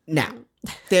 Now,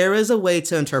 there is a way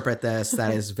to interpret this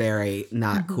that is very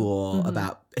not cool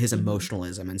about his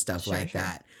emotionalism and stuff like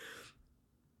that.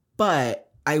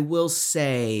 But I will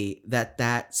say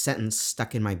that sentence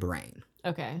stuck in my brain.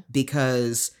 Okay.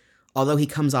 Because although he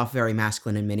comes off very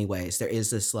masculine in many ways, there is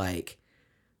this like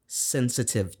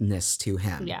sensitiveness to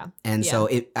him. Yeah. And so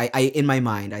I in my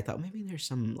mind, I thought maybe there's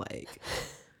some like,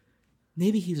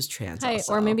 maybe he was trans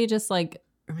also. Or maybe just like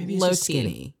or maybe he's low just T.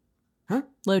 skinny. Huh?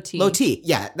 Low T. Low T.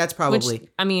 Yeah, that's probably. Which,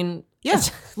 I mean. Yeah,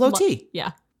 low T.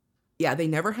 Yeah. Yeah, they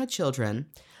never had children.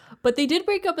 But they did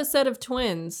break up a set of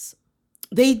twins.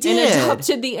 They did. And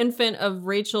adopted the infant of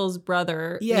Rachel's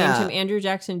brother, named him Andrew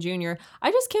Jackson Jr.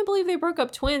 I just can't believe they broke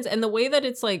up twins. And the way that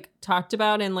it's like talked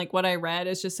about and like what I read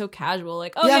is just so casual.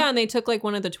 Like, oh yeah, and they took like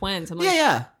one of the twins. I'm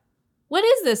like, what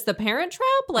is this? The Parent Trap?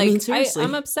 Like, I mean, seriously.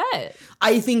 I'm upset.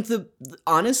 I think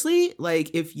honestly,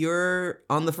 like if you're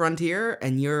on the frontier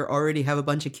and you already have a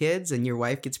bunch of kids and your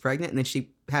wife gets pregnant and then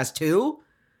she has two,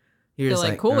 you're just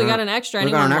like, cool, we got an extra.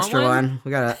 We got an extra one.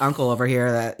 We got an uncle over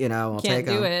here that, will can't take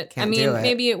do it. Can't do it.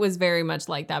 Maybe it was very much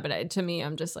like that, but to me,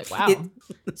 I'm just like, wow.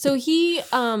 So he,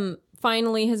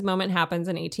 finally, his moment happens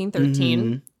in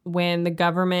 1813 when the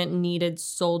government needed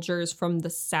soldiers from the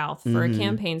South for a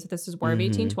campaign. So this is War of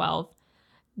 1812.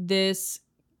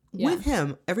 With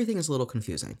him, everything is a little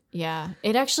confusing. Yeah,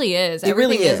 it actually is.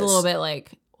 Everything really is a little bit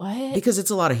like, what? Because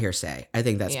it's a lot of hearsay. I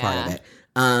think that's part of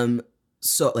it.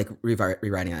 So like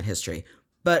rewriting that history.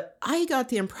 But I got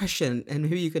the impression, and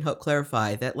maybe you can help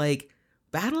clarify, that like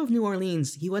Battle of New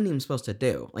Orleans, he wasn't even supposed to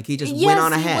do. Like he just went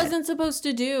on ahead. He wasn't supposed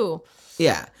to do.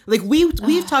 Yeah. Like we've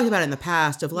talked about it in the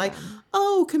past of like,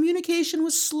 communication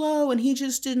was slow and he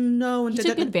just didn't know. And he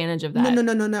took advantage of that.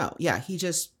 No. Yeah, he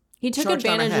took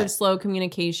advantage of slow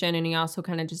communication, and he also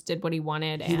kind of just did what he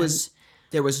wanted.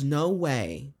 There was no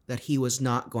way that he was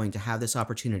not going to have this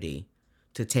opportunity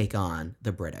to take on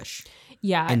the British.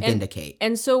 Yeah. And vindicate.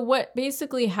 And so what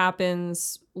basically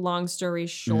happens, long story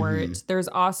short, there's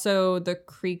also the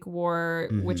Creek War,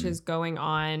 which is going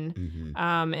on.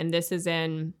 And this is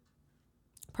in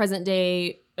present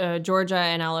day Georgia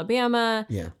and Alabama,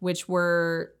 which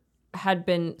had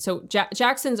been, so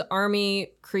Jackson's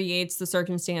army creates the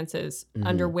circumstances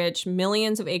under which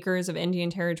millions of acres of Indian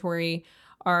territory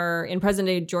are in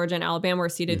present-day Georgia and Alabama were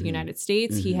ceded to the United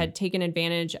States. He had taken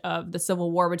advantage of the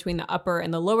Civil War between the upper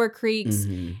and the lower creeks,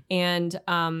 and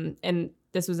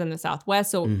this was in the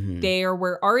Southwest. So there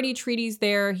were already treaties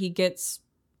there. He gets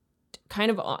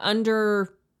kind of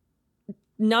under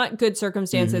not good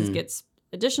circumstances, gets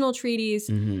additional treaties.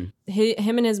 Him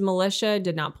and his militia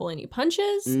did not pull any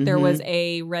punches. There was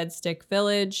a Red Stick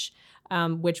Village,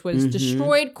 which was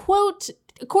destroyed, quote,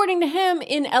 according to him,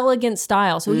 in elegant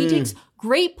style. So he takes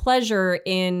great pleasure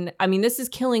in, this is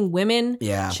killing women,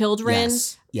 children,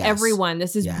 everyone.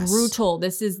 This is brutal.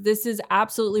 This is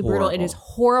absolutely brutal. It is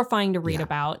horrifying to read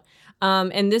about.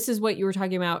 And this is what you were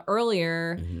talking about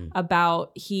earlier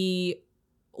about he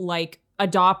like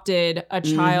adopted a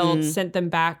child, sent them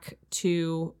back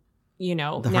to,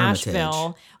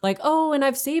 Nashville. Like, and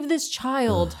I've saved this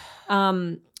child.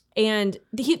 And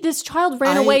this child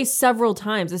ran away several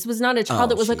times. This was not a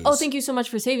child that was like, thank you so much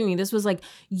for saving me. This was like,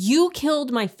 you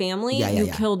killed my family.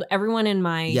 You killed everyone in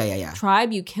my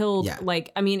tribe. You killed,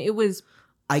 it was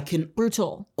I can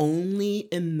brutal. Only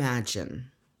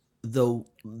imagine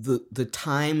the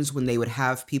times when they would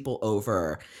have people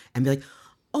over and be like,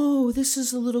 oh, this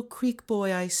is a little Creek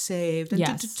boy I saved. And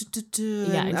yes.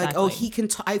 Exactly. Like, he can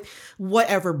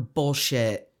whatever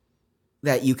bullshit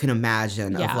that you can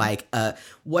imagine of like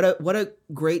what a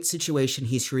great situation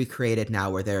he's recreated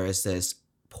now, where there is this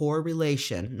poor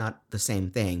relation, not the same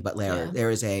thing, but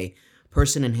there is a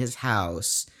person in his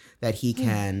house that he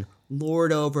can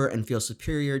lord over and feel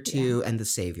superior to and the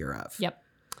savior of. Yep.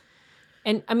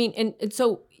 And and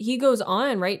so he goes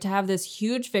on, right, to have this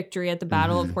huge victory at the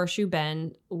Battle of Horseshoe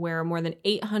Bend, where more than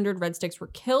 800 Red Sticks were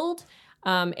killed,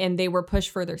 and they were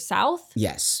pushed further south.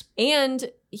 Yes. And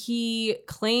he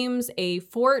claims a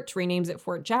fort, renames it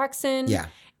Fort Jackson. Yeah.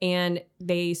 And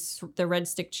the Red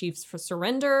Stick chiefs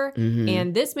surrender.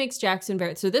 And this makes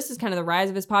Jackson so this is kind of the rise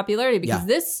of his popularity, because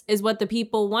this is what the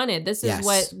people wanted. This is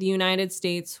what the United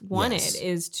States wanted,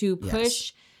 is to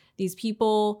push these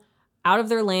people out of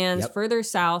their lands, further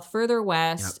south, further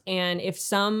west. And if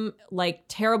some like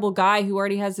terrible guy who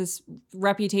already has this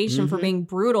reputation for being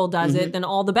brutal does it, then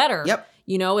all the better. Yep.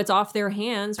 It's off their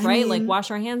hands, right? Like, wash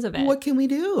our hands of it. What can we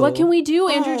do?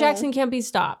 Andrew Jackson can't be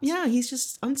stopped. Yeah, he's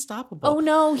just unstoppable. Oh,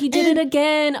 no, he did it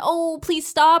again. Oh, please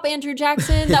stop, Andrew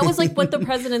Jackson. That was like what the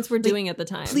presidents were doing at the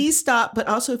time. Please stop, but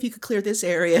also if you could clear this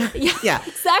area. Yeah,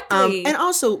 exactly. And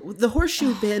also, the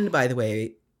Horseshoe Bend, by the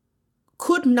way,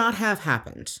 could not have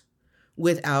happened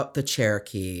without the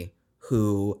Cherokee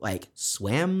who like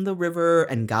swam the river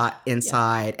and got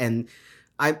inside. And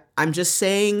I'm just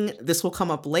saying, this will come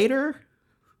up later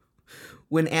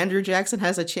when Andrew Jackson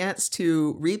has a chance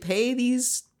to repay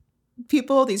these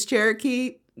people, these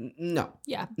Cherokee. No.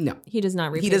 Yeah. No. He does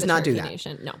not repay He does the not Cherokee do that.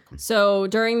 Nation. No. So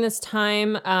during this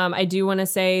time, I do want to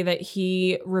say that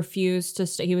he refused to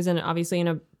stay. He was obviously in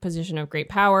a position of great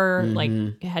power, like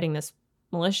heading this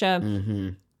militia.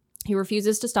 He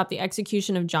refuses to stop the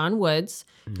execution of John Woods,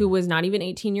 who was not even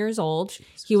 18 years old.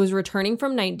 Jesus. He was returning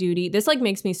from night duty. This like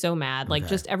makes me so mad. Like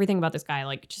just everything about this guy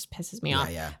like just pisses me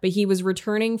off. Yeah. But he was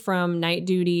returning from night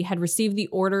duty, had received the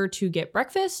order to get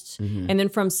breakfast. And then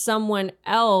from someone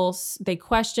else, they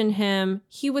questioned him.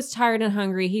 He was tired and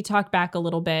hungry. He talked back a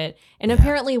little bit and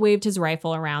apparently waved his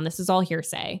rifle around. This is all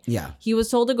hearsay. Yeah. He was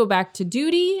told to go back to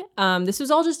duty. This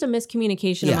was all just a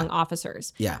miscommunication among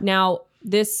officers. Yeah. Now,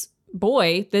 this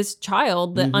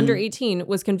child, the under 18,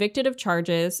 was convicted of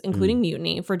charges, including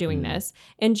mutiny, for doing this.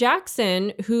 And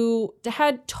Jackson, who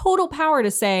had total power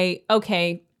to say,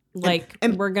 okay, like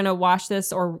we're gonna wash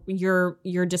this, or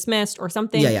you're dismissed, or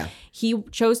something. He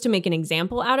chose to make an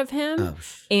example out of him,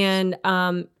 and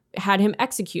had him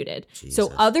executed. Jesus.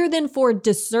 So other than for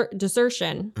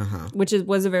desertion, which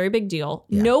was a very big deal,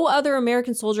 no other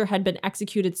American soldier had been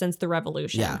executed since the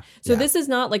Revolution. So this is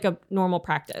not like a normal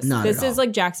practice. This is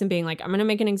like Jackson being like, I'm going to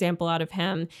make an example out of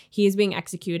him. He is being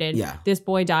executed. This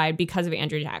boy died because of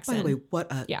Andrew Jackson. By the way,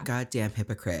 what a goddamn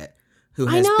hypocrite who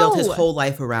has built his whole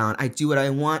life around, I do what I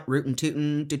want, rootin'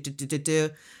 tootin',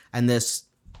 and this...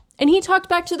 And he talked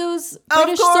back to those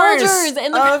British soldiers.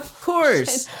 And of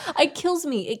course. It kills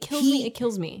me. It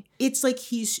kills me. It's like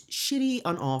he's shitty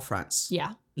on all fronts.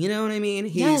 Yeah. You know what I mean?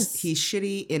 He's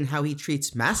shitty in how he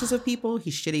treats masses of people.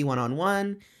 He's shitty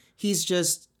one-on-one. He's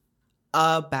just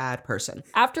a bad person.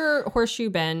 After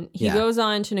Horseshoe Bend, he goes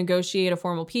on to negotiate a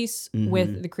formal peace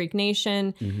with the Creek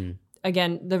Nation.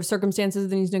 Again, the circumstances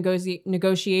of these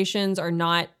negotiations are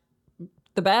not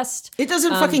the best. It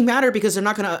doesn't fucking matter because they're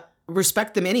not going to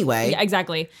respect them anyway. Yeah,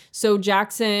 exactly. So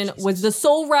Jackson was the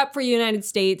sole rep for the United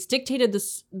States, dictated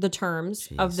the terms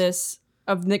of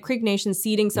the Creek Nation,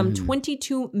 ceding some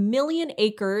 22 million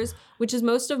acres, which is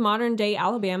most of modern day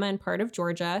Alabama and part of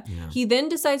Georgia. He then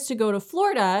decides to go to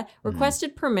Florida,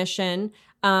 requested permission.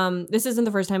 This isn't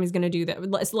the first time he's going to do that.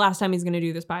 It's the last time he's going to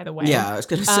do this, by the way. Yeah, I was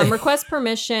going to say. Request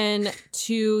permission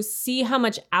to see how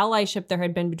much allyship there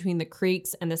had been between the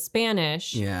Creeks and the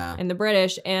Spanish and the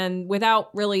British. And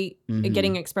without really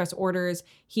getting express orders,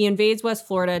 he invades West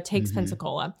Florida, takes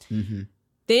Pensacola.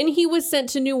 Then he was sent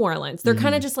to New Orleans. They're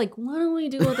kind of just like, what do we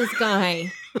do with this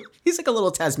guy? He's like a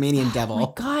little Tasmanian devil. Oh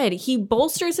my God. He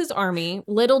bolsters his army.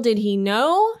 Little did he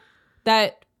know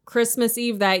that Christmas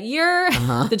Eve that year,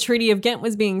 the Treaty of Ghent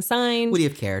was being signed. Would he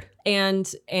have cared? And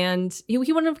he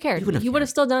wouldn't have cared. He would have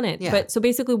still done it. Yeah. But so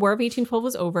basically, War of 1812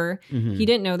 was over. He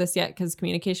didn't know this yet because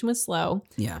communication was slow.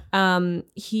 Yeah.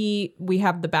 We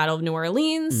have the Battle of New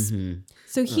Orleans.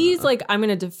 So he's like, I'm going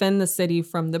to defend the city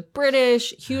from the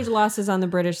British. Huge losses on the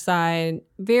British side.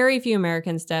 Very few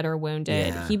Americans dead or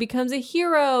wounded. Yeah. He becomes a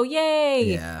hero.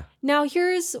 Yay. Yeah. Now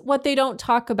here's what they don't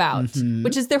talk about,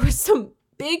 which is there was some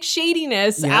big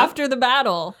shadiness after the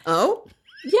battle. Oh?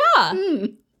 Yeah.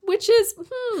 Which is,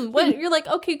 what you're like,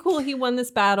 okay, cool. He won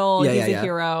this battle. He's a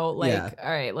hero. Like, all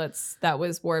right, that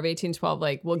was War of 1812.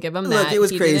 Like, we'll give him that. Look, it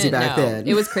was crazy back then.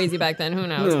 It was crazy back then. Who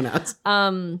knows? Who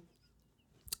knows?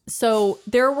 So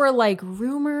there were like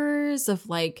rumors of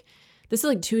like, this is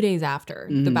like 2 days after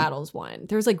the battle's won.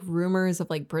 There's like rumors of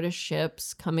like British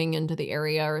ships coming into the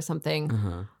area or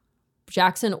something.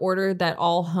 Jackson ordered that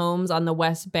all homes on the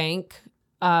West Bank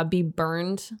be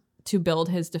burned to build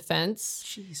his defense.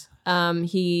 Jeez.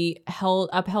 He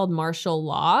upheld martial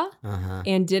law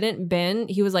and didn't bend.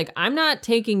 He was like, I'm not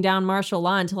taking down martial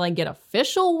law until I get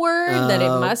official word that it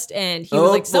must end. He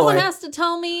was like, someone has to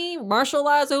tell me martial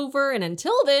law is over, and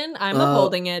until then, I'm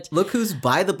upholding it. Look who's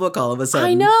by the book all of a sudden.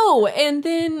 I know. And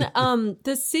then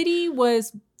the city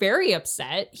was very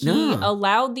upset. He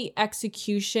allowed the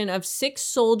execution of 6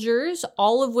 soldiers,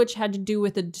 all of which had to do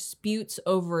with the disputes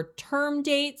over term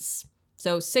dates.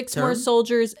 So 6 more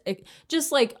soldiers,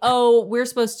 just like, we're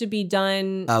supposed to be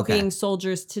done being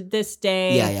soldiers to this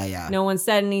day. Yeah. No one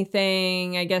said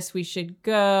anything. I guess we should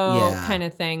go, kind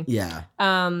of thing. Yeah.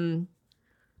 And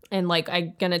like,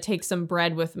 I'm going to take some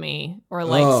bread with me or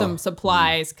like some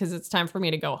supplies because it's time for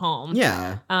me to go home.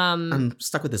 Yeah. I'm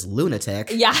stuck with this lunatic.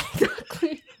 Yeah,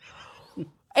 exactly.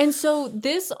 And so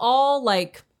this all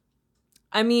like,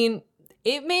 I mean,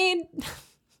 it made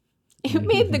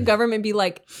the government be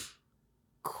like,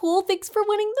 cool, thanks for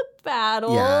winning the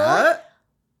battle. Yeah.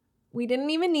 We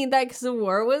didn't even need that because the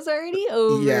war was already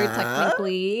over,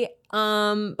 technically.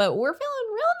 But we're feeling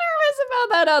real nervous about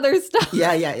that other stuff.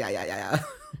 Yeah.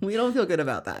 We don't feel good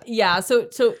about that. Yeah, so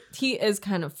he is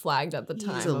kind of flagged at the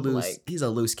time. He's a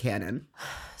loose cannon.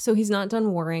 So he's not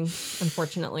done warring,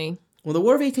 unfortunately. Well, the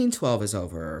War of 1812 is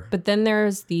over. But then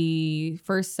there's the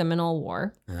First Seminole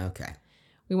War. Okay.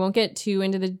 We won't get too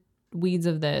into the weeds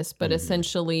of this, but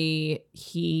essentially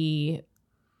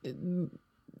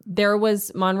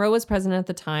Monroe was president at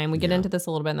the time. We get into this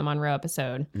a little bit in the Monroe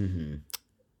episode.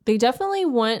 They definitely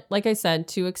want, like I said,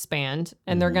 to expand,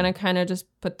 and they're going to kind of just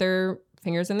put their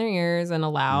fingers in their ears and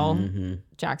allow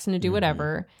Jackson to do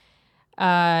whatever.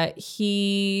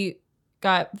 He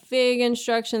got vague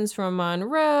instructions from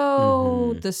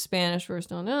Monroe. The Spanish were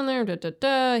still down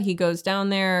there. He goes down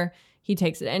there. He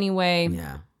takes it anyway.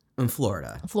 Yeah. In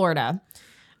Florida. Florida.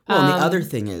 Well, and the other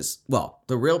thing is,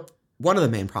 one of the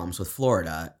main problems with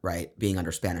Florida, right, being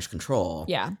under Spanish control,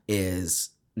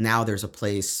 is now there's a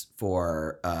place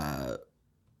for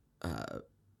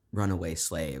runaway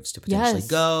slaves to potentially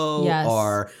go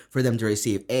or for them to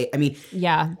receive aid. I mean...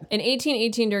 Yeah. In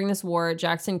 1818, during this war,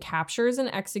 Jackson captures and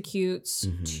executes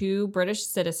 2 British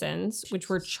citizens, which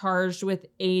were charged with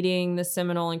aiding the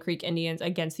Seminole and Creek Indians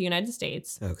against the United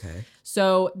States. Okay.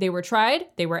 So they were tried.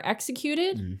 They were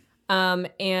executed.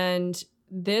 And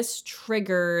this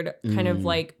triggered kind of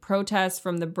like protests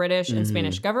from the British and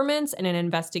Spanish governments and an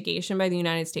investigation by the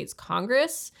United States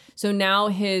Congress. So now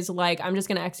his I'm just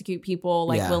going to execute people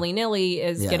willy-nilly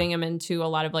is getting him into a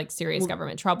lot of serious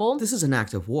government trouble. This is an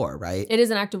act of war, right? It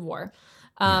is an act of war.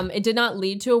 It did not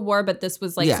lead to a war, but this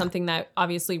was something that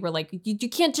obviously we're you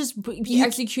can't just be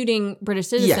executing British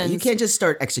citizens. Yeah, you can't just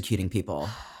start executing people.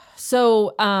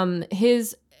 So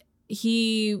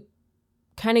he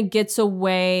kind of gets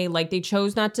away. They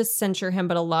chose not to censure him,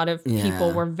 but a lot of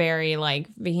people were very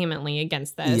vehemently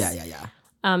against this.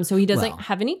 Yeah. So he doesn't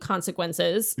have any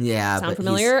consequences. Yeah. Sound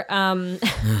familiar?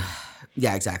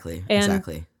 Yeah, exactly. And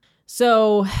exactly.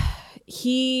 So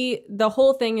the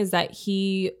whole thing is that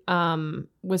he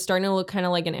was starting to look kind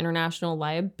of like an international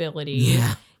liability.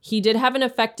 Yeah. He did have an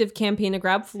effective campaign to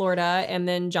grab Florida, and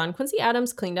then John Quincy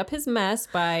Adams cleaned up his mess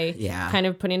by kind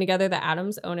of putting together the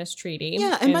Adams-Onis Treaty.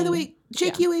 Yeah, and by the way,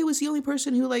 Jake UA was the only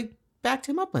person who backed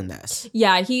him up on this.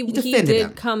 Yeah, he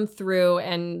did come through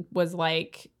and was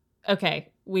like, okay,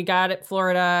 we got it,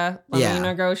 Florida. Let me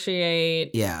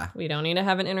negotiate. Yeah. We don't need to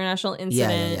have an international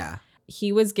incident. Yeah.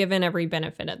 He was given every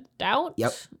benefit of the doubt.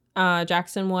 Yep.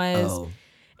 Jackson was.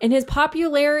 And his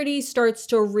popularity starts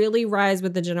to really rise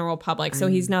with the general public. So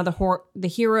he's now the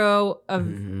hero of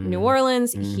New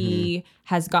Orleans. He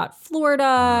has got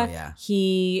Florida.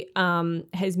 He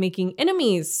is making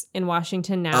enemies in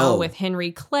Washington now with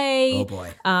Henry Clay. Oh,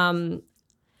 boy. All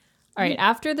right.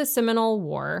 After the Seminole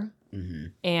War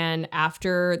and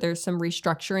after there's some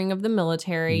restructuring of the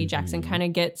military, Jackson kind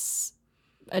of gets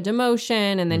a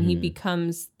demotion, and then he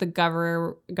becomes the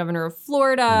governor of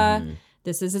Florida.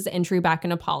 This is his entry back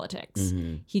into politics.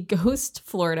 He goes to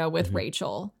Florida with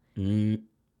Rachel.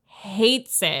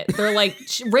 Hates it. They're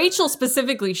Rachel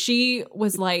specifically, she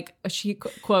was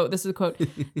quote, this is a quote,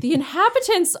 "The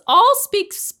inhabitants all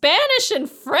speak Spanish and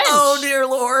French. Oh, dear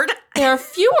Lord. There are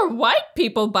fewer white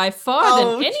people by far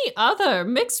than any other,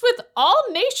 mixed with all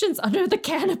nations under the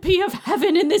canopy of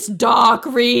heaven in this dark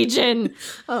region."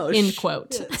 End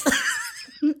quote.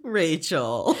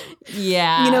 Rachel.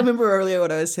 Yeah. Remember earlier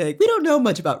when I was saying, we don't know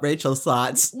much about Rachel's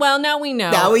thoughts. Well, now we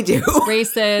know. Now we do.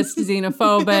 Racist,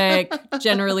 xenophobic,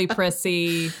 generally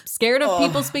prissy, scared of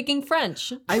people speaking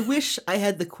French. I wish I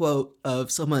had the quote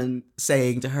of someone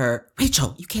saying to her,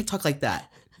 "Rachel, you can't talk like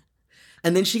that."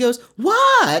 And then she goes,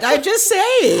 "What? I'm just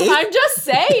saying. I'm just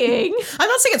saying. I'm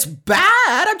not saying it's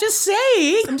bad. I'm just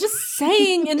saying. I'm just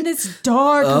saying in this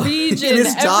dark region.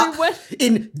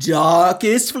 In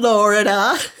darkest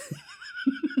Florida."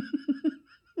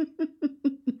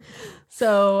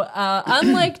 So,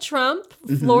 unlike Trump,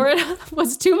 Florida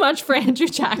was too much for Andrew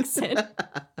Jackson.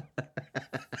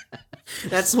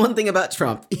 That's one thing about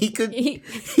Trump. He could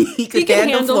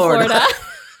handle Florida.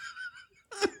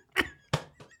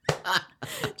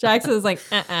 Jackson was like,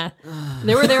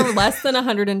 They were there less than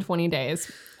 120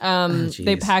 days.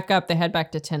 They pack up, they head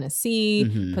back to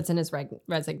Tennessee, puts in his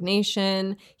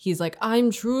resignation. He's like, "I'm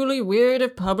truly wearied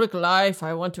of public life.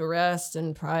 I want to rest,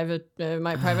 and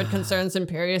my private concerns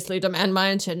imperiously demand my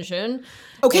attention."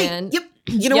 Okay, and, yep.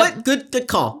 You know what? Good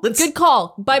call. Good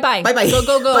call. Bye-bye. Bye-bye. Go.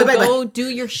 Bye-bye. Go do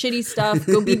your shitty stuff.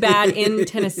 Go be bad in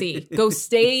Tennessee. Go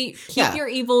keep your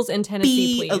evils in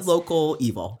Tennessee, please. Be a local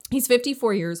evil. He's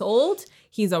 54 years old.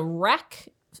 He's a wreck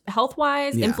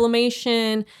health-wise,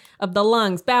 inflammation of the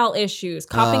lungs, bowel issues,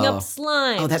 coughing up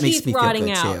slime, that teeth makes me rotting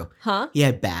feel good out. too. Huh? He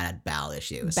had bad bowel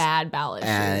issues.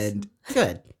 And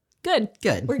good.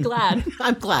 Good. We're glad.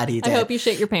 I'm glad he did. I hope you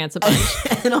shit your pants a bunch.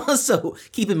 And also,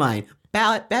 keep in mind,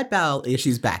 bad bowel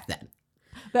issues back then.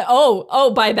 But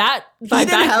by that, he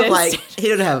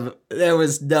didn't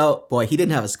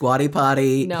have a squatty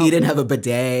potty. No. He didn't have a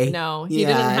bidet. No, he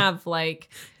didn't have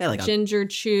ginger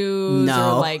chews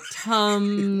or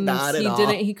Tums. Not at all.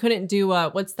 He couldn't do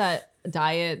what's that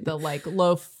diet? The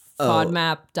low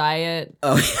FODMAP diet.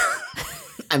 Oh,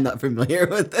 I'm not familiar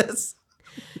with this.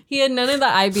 He had none of the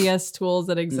IBS tools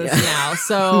that exist now.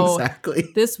 So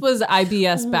exactly. This was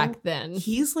IBS back then.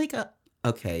 He's like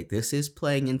okay, this is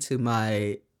playing into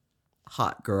my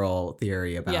hot girl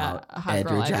theory about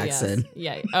Andrew Jackson.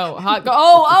 Yeah. Oh, hot girl.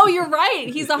 Oh, you're right.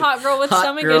 He's a hot girl with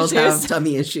stomach issues. Hot girls have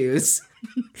tummy issues.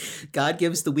 God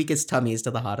gives the weakest tummies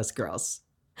to the hottest girls.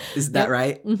 Is that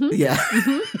right? Mm-hmm. Yeah.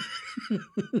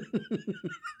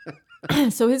 Mm-hmm.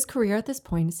 So his career at this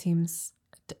point seems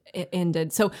it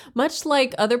ended. So much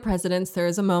like other presidents, there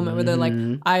is a moment where they're like,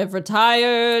 I have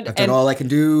retired. I've done all I can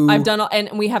do. I've done all,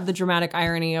 and we have the dramatic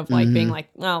irony of like being like,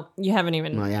 well, you haven't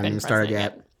even been started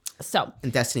yet. So.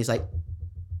 And Destiny's like.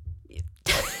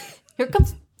 Here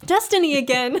comes Destiny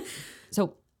again.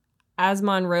 So as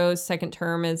Monroe's second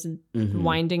term is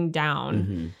winding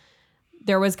down,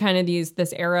 there was kind of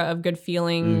this era of good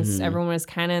feelings. Everyone was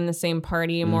kind of in the same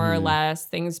party, more or less.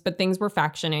 Things were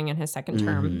factioning in his second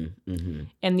term.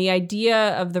 And the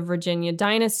idea of the Virginia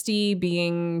dynasty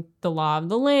being the law of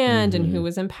the land and who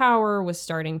was in power was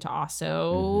starting to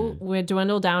also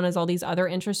dwindle down as all these other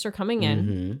interests are coming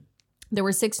in. There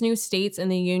were 6 new states in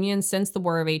the Union since the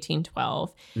War of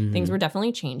 1812. Things were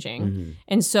definitely changing.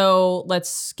 And so let's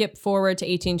skip forward to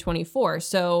 1824.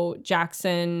 So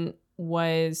Jackson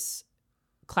was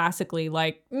classically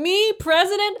like, me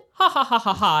president? Ha ha ha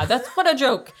ha ha. That's what a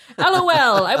joke. LOL.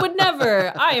 I would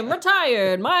never. I am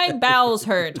retired. My bowels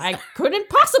hurt. I couldn't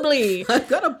possibly. I've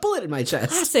got a bullet in my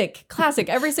chest. Classic.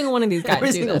 Every single one of these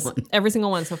guys do this. Every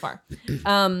single one so far.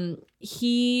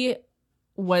 He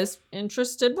was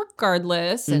interested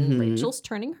regardless, and Rachel's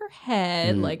turning her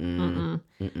head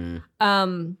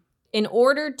in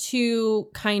order to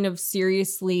kind of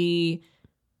seriously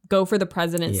go for the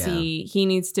presidency, he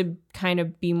needs to kind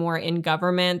of be more in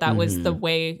government. That was the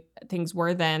way things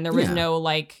were then. There was no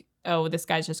like, oh, this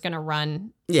guy's just going to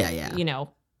run, you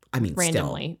know, I mean,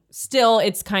 randomly. Still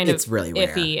it's kind of really rare.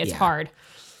 iffy. It's hard.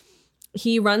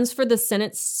 He runs for the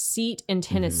Senate seat in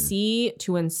Tennessee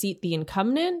to unseat the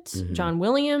incumbent, John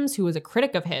Williams, who was a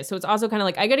critic of his. So it's also kind of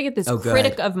like, I got to get this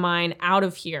critic of mine out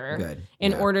of here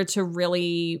in order to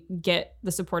really get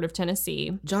the support of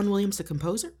Tennessee. John Williams, the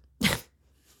composer?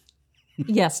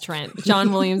 Yes, Trent.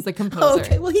 John Williams, the composer.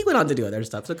 Okay, well, he went on to do other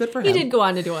stuff, so good for him. He did go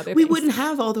on to do other things. We wouldn't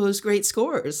have all those great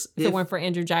scores if it weren't for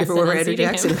Andrew Jackson. If it weren't for Andrew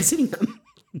Jackson unseating him.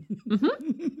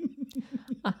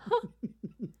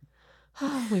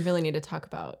 We really need to talk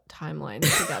about timelines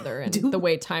together and the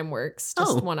way time works,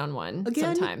 just one-on-one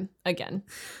sometime. Again.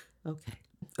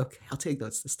 Okay, I'll take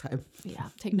notes this time. Yeah,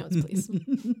 take notes, please.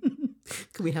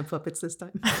 Can we have puppets this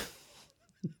time?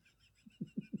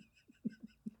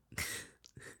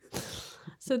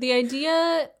 So the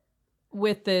idea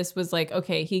with this was like,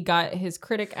 okay, he got his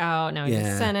critic out. Now he's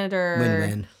a senator.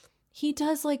 Win-win. He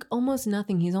does like almost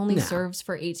nothing. He's only serves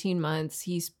for 18 months.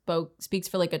 He speaks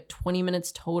for like 20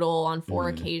 minutes total on 4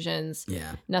 occasions.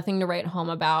 Yeah. Nothing to write home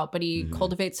about, but he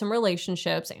cultivates some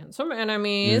relationships and some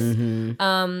enemies.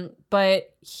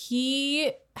 But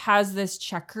he has this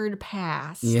checkered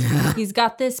past. Yeah. He's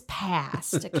got this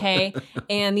past, okay?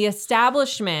 And the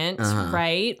establishment,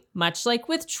 right, much like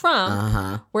with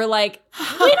Trump, we're like,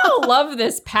 we don't love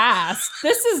this past.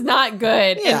 This is not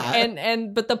good. Yeah.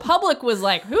 But the public was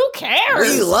like, who cares?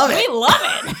 We love it. We love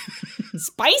it.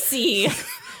 Spicy.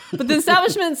 But the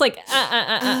establishment's like,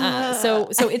 So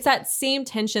it's that same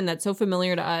tension that's so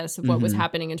familiar to us of what was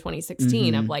happening in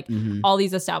 2016 of like all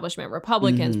these establishment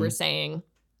Republicans were saying,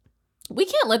 we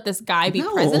can't let this guy be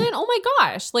president. Oh my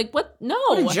gosh. Like what? No.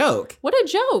 What a joke. What a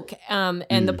joke.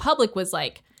 And the public was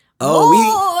like,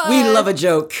 oh, we love a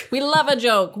joke. We love a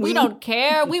joke. We don't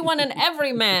care. We want an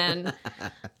everyman.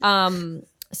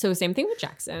 So same thing with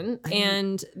Jackson.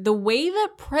 And the way that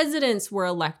presidents were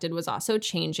elected was also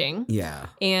changing. Yeah.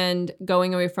 And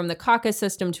going away from the caucus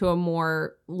system to a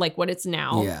more like what it's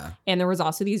now. Yeah. And there was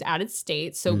also these added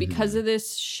states. So because of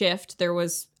this shift, there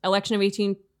was election of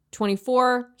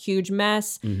 1824, huge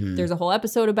mess. There's a whole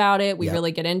episode about it. We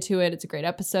really get into it. It's a great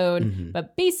episode.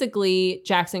 But basically,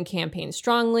 Jackson campaigned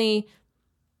strongly.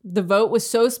 The vote was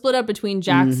so split up between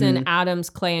Jackson,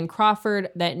 Adams, Clay, and Crawford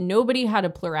that nobody had a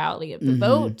plurality of the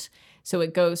vote. So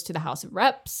it goes to the House of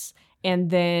Reps.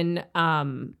 And then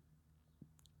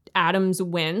Adams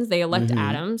wins. They elect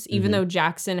Adams, even though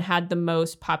Jackson had the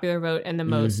most popular vote and the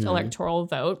most electoral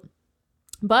vote.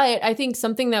 But I think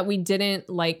something that we didn't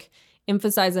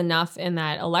emphasize enough in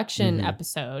that election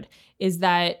episode is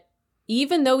that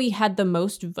even though he had the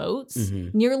most votes,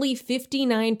 nearly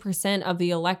 59% of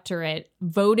the electorate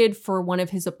voted for one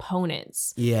of his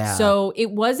opponents. Yeah. So it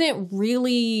wasn't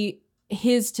really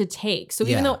his to take. So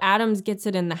even though Adams gets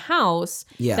it in the House,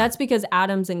 that's because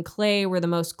Adams and Clay were the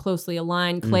most closely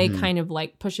aligned. Clay kind of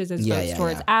like pushes his votes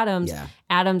towards Adams. Yeah.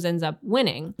 Adams ends up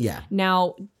winning. Yeah.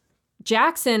 Now,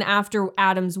 Jackson, after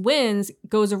Adams wins,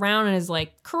 goes around and is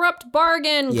like, corrupt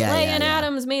bargain. Clay and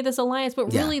Adams made this alliance.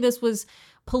 But really, this was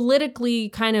politically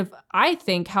kind of, I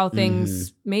think, how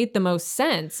things made the most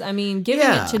sense. I mean, giving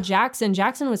it to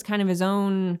Jackson was kind of his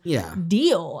own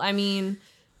deal. I mean...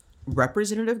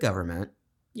 Representative government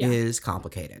is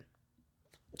complicated.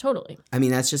 Totally. I mean,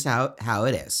 that's just how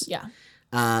it is. Yeah.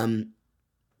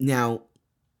 Now,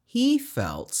 he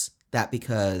felt that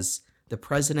because the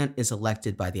president is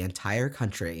elected by the entire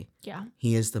country,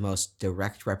 he is the most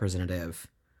direct representative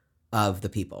of the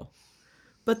people.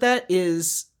 But that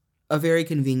is a very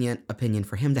convenient opinion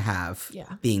for him to have,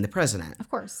 being the president. Of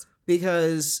course.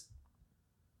 Because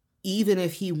even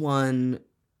if he won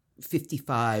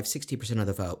 60% of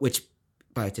the vote, which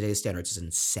by today's standards is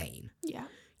insane. Yeah.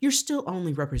 You're still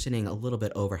only representing a little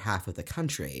bit over half of the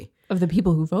country. Of the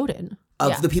people who voted.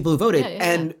 The people who voted.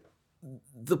 And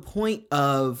the point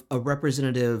of a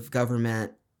representative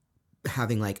government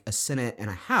having like a Senate and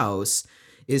a House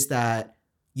is that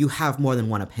you have more than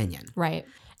one opinion. Right.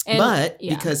 And, but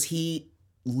because he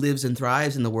lives and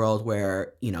thrives in the world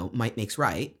where, might makes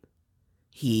right,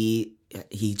 he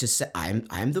just said, I'm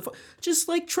just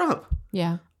like Trump.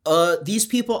 Yeah. These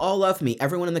people all love me.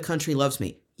 Everyone in the country loves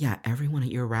me. Yeah, everyone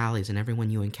at your rallies and everyone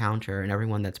you encounter and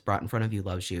everyone that's brought in front of you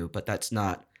loves you, but that's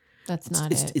not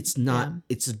it. It's not,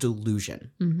 it's a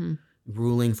delusion. Mm-hmm.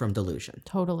 Ruling from delusion.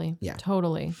 Totally. Yeah.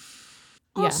 Totally.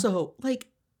 Also,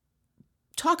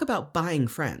 talk about buying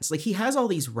friends. He has all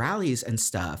these rallies and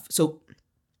stuff. So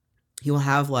he will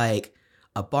have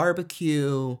a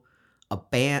barbecue,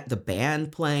 the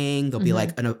band playing. There'll be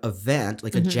an event,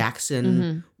 a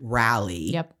Jackson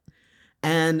rally. Yep.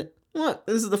 And look,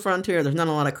 this is the frontier. There's not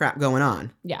a lot of crap going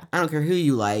on. Yeah. I don't care who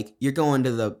you like. You're going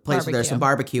to the place where there's some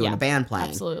barbecue and a band playing.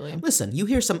 Absolutely. Listen, you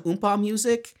hear some oompa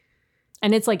music.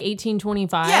 And it's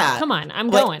 1825. Yeah. Come on, I'm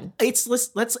going. It's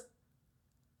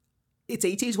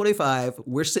 1825.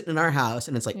 We're sitting in our house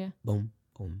and it's boom, boom,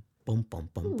 boom, boom,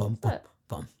 boom, boom, boom,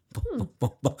 boom, boom,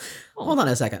 boom, boom. Hold on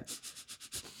a second.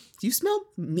 Do you smell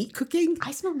meat cooking?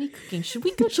 I smell meat cooking. Should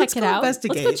we go check it out?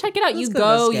 Investigate. Let's go check it out. You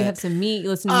have some meat, you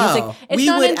listen to music. It's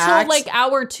not until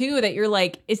hour 2 that you're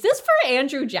like, is this for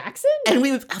Andrew Jackson? And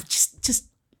we would just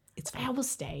it's fine. I will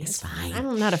stay. It's fine.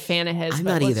 I'm not a fan of his. I'm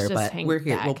not either, but we're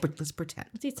here. Well, let's pretend.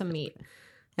 Let's eat some meat.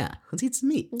 Yeah, let's eat some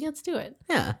meat. Yeah, let's do it.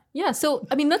 Yeah. Yeah, so,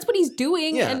 I mean, that's what he's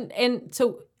doing. Yeah. And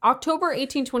so October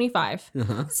 1825,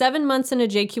 7 months into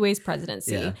JQA's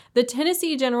presidency, the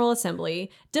Tennessee General Assembly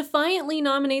defiantly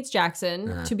nominates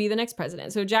Jackson to be the next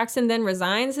president. So Jackson then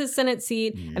resigns his Senate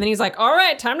seat, and then he's like, all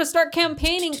right, time to start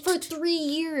campaigning. For 3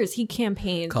 years, he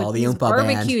campaigns. Call the Oompa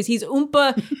barbecues. Band. He's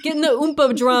getting the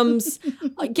Oompa drums,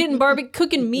 getting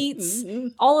cooking meats,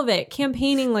 all of it,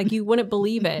 campaigning like you wouldn't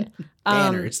believe it.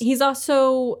 He's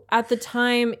also, at the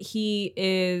time, he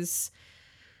is...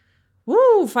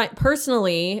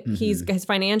 personally, his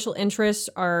financial interests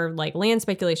are land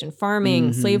speculation,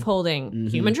 farming, slaveholding,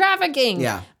 human trafficking.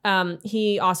 Yeah.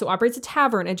 He also operates a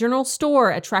tavern, a general store,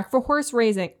 a track for horse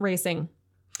racing.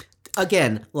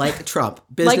 Again, like Trump,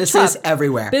 businesses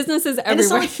everywhere. Businesses everywhere. And it's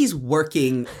not like he's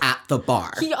working at the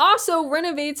bar. He also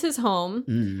renovates his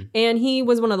home, and he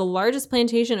was one of the largest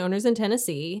plantation owners in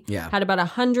Tennessee. Yeah. Had about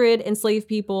 100 enslaved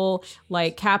people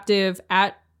captive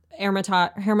at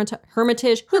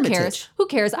Hermitage. Who cares? Who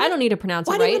cares? I don't need to pronounce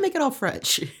it right. Why did you make it all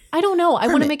French? I don't know. I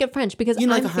want to make it French because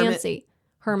I'm fancy.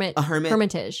 Hermitage. A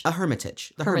hermitage.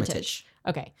 The hermitage.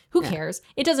 Okay. Who cares?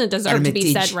 It doesn't deserve to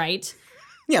be said right.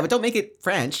 Yeah, but don't make it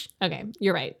French. Okay,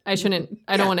 you're right. I shouldn't.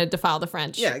 I don't want to defile the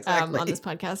French on this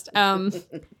podcast.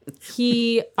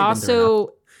 He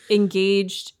also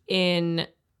engaged in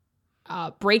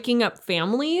breaking up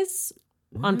families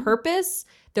on purpose.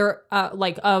 They're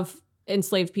of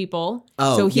enslaved people.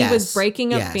 Oh, so he was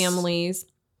breaking up families.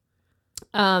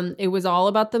 It was all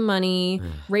about the money.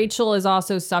 Rachel is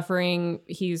also suffering.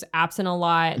 He's absent a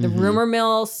lot. The rumor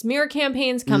mill smear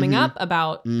campaigns coming up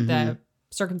about the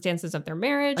circumstances of their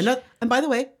marriage. And by the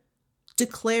way,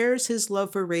 declares his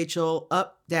love for Rachel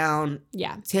up, down,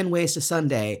 10 ways to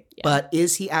Sunday. Yeah. But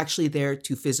is he actually there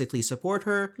to physically support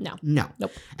her? No.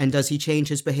 Nope. And does he change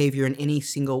his behavior in any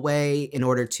single way in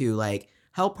order to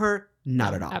help her?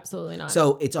 Not at all. Absolutely not.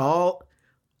 So it's all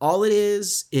it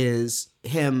is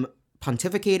him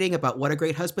pontificating about what a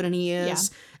great husband he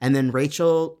is. Yeah. And then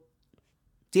Rachel,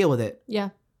 deal with it. Yeah.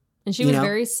 And she was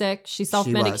very sick. She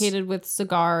self-medicated with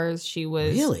cigars. She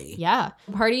was... Really? Yeah.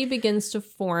 The party begins to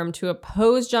form to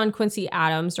oppose John Quincy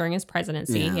Adams during his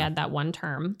presidency. Yeah. He had that one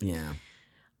term. Yeah.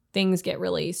 Things get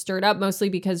really stirred up, mostly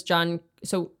because John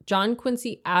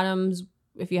Quincy Adams,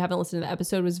 if you haven't listened to the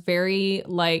episode, was very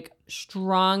like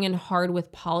strong and hard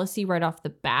with policy right off the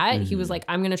bat. He was like,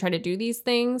 I'm going to try to do these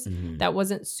things. That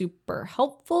wasn't super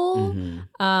helpful.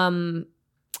 And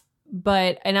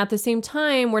at the same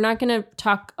time, we're not going to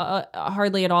talk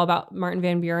hardly at all about Martin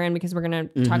Van Buren because we're going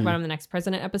to talk about him in the next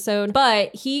president episode.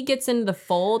 But he gets into the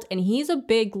fold, and he's a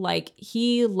big, like,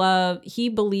 he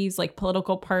believes like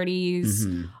political parties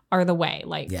are the way.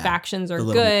 Like factions are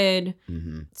good.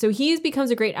 So he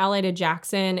becomes a great ally to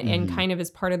Jackson and kind of is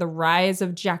part of the rise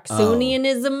of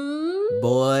Jacksonianism.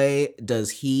 Boy, does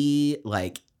he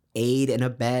like aid and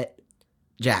abet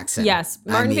Jackson. Yes.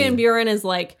 Martin Van Buren is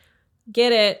like,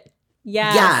 get it.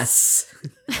 Yes.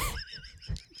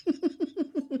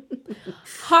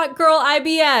 Hot girl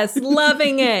IBS.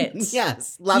 Loving it.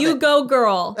 Yes. Love it. You go,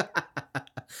 girl.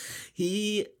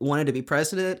 He wanted to be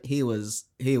president. He was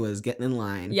getting in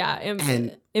line. Yeah.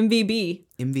 MVB.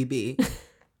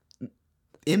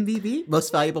 MVB?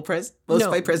 Most valuable vice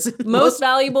president? Most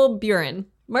valuable Buren.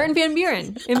 Martin Van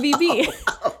Buren. MVB.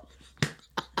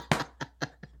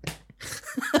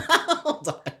 Hold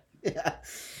on. Yeah.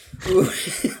 Ooh,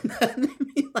 that made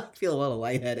me feel a little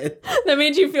lightheaded. That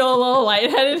made you feel a little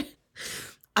lightheaded?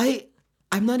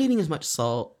 I'm not eating as much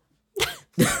salt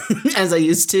as I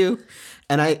used to,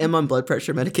 and I am on blood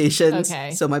pressure medications.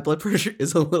 Okay. So my blood pressure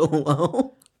is a little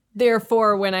low.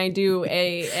 Therefore, when I do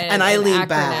an lean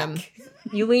back.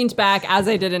 You leaned back as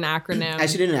I did an acronym. I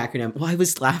should did an acronym. Well, I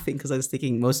was laughing because I was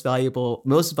thinking most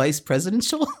vice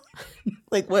presidential.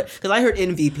 Like what? Because I heard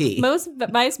MVP. Most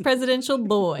vice presidential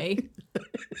boy.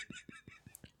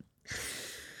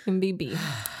 MVB.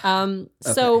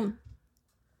 So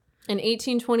in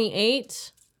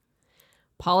 1828,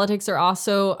 politics are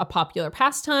also a popular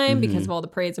pastime because of all the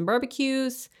parades and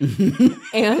barbecues.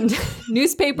 And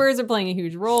newspapers are playing a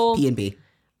huge role. P&B.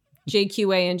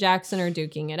 JQA and Jackson are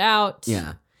duking it out.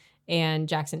 Yeah. And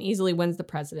Jackson easily wins the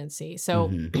presidency.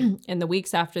 So in the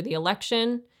weeks after the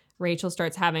election, Rachel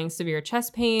starts having severe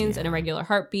chest pains and irregular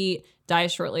heartbeat,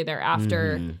 dies shortly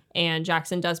thereafter. And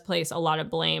Jackson does place a lot of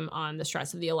blame on the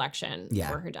stress of the election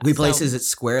for her death. He places it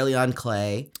squarely on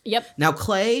Clay. Yep. Now,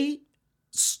 Clay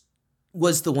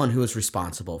was the one who was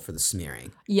responsible for the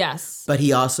smearing. Yes. But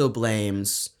he also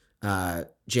blames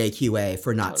JQA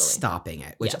for not stopping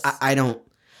it, which I don't...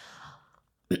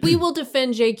 We will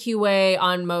defend JQA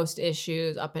on most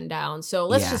issues up and down. So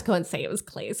let's just go and say it was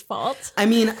Clay's fault. I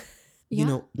mean, you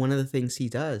know, one of the things he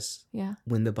does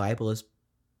when the Bible is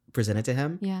presented to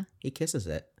him, he kisses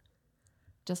it.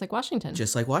 Just like Washington.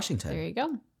 There you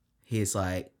go. He's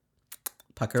like,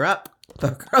 pucker up,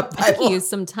 Bible. I could use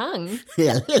some tongue.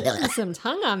 Some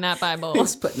tongue on that Bible.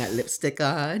 Just putting that lipstick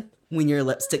on. When your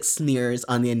lipstick smears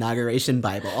on the inauguration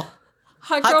Bible.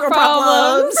 Hot girl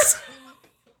problems.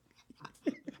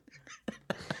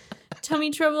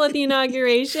 Tummy trouble at the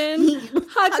inauguration.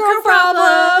 Hot girl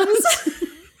problems.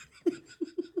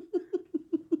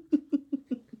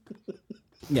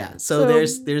 Yeah, so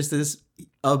there's this,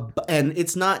 and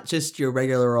it's not just your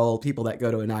regular old people that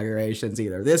go to inaugurations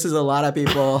either. This is a lot of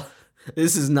people.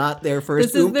 This is not their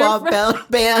first Oompa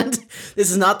band.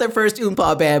 This is not their first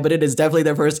Oompa band, but it is definitely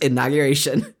their first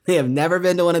inauguration. They have never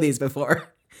been to one of these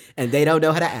before, and they don't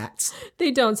know how to act.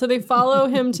 They don't, so they follow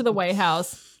him to the White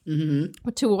House.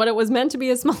 To what it was meant to be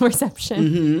a small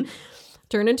reception,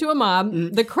 turned into a mob.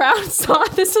 The crowd saw,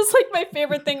 this is like my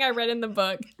favorite thing I read in the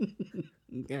book.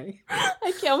 Okay.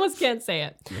 I almost can't say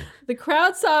it. The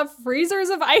crowd saw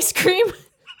freezers of ice cream,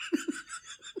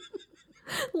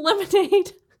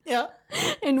 lemonade,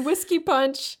 and whiskey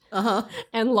punch,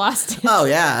 and lost it. Oh,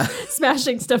 yeah.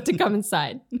 Smashing stuff to come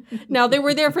inside. Now, they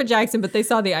were there for Jackson, but they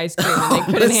saw the ice cream and they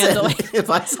couldn't handle it.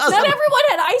 Not everyone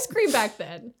had ice cream back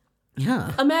then.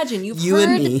 Yeah. Imagine you've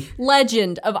heard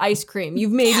legend of ice cream.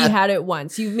 You've maybe had it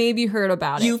once. You've maybe heard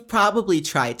about it. You've probably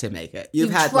tried to make it. You've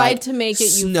had tried to make it.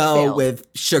 Snow with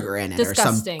sugar in it or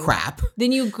some crap.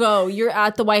 Then you go. You're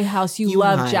at the White House. You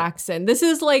love Jackson. This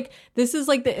is like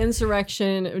the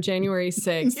insurrection of January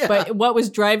 6th. But what was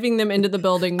driving them into the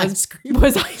building was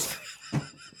ice cream.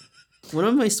 One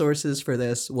of my sources for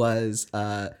this was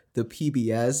the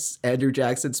PBS Andrew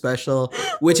Jackson special,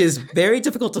 which is very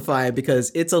difficult to find because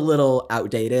it's a little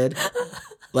outdated.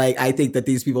 Like, I think that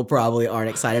these people probably aren't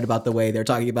excited about the way they're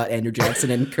talking about Andrew Jackson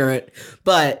in current,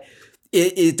 but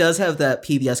it does have that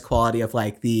PBS quality of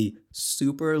like the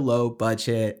super low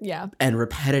budget and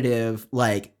repetitive,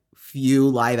 like few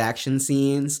live action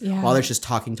scenes while they're just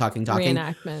talking.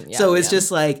 Reenactment. Yeah, so it's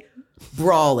just like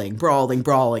brawling.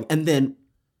 And then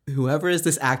whoever is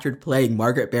this actor playing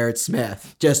Margaret Barrett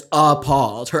Smith, just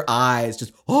appalled. Her eyes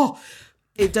just,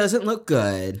 it doesn't look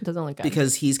good. It doesn't look good.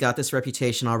 Because he's got this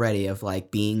reputation already of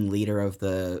like being leader of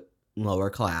the lower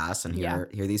class. And here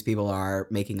these people are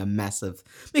making a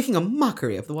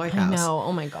mockery of the White House. I know.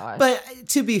 Oh my gosh. But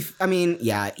he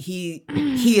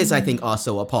is, I think,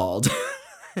 also appalled.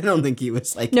 I don't think he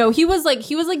was like... No, he was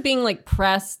like being like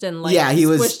pressed and like he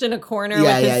was squished in a corner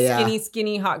with his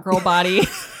skinny hot girl body.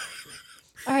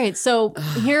 All right, so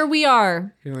here we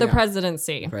are, the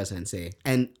presidency.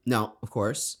 And no, of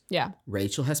course. Yeah.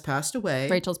 Rachel has passed away.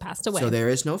 Rachel's passed away. So there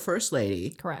is no first lady.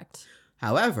 Correct.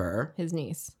 However. His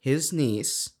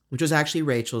niece, which was actually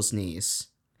Rachel's niece,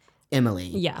 Emily.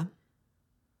 Yeah.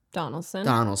 Donaldson.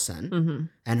 Mm-hmm.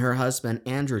 And her husband,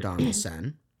 Andrew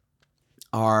Donaldson,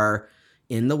 are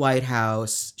in the White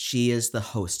House. She is the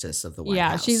hostess of the White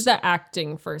House. Yeah, she's the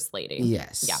acting first lady.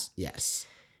 Yes. Yeah. Yes.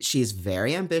 She's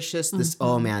very ambitious. This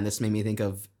this made me think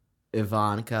of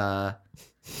Ivanka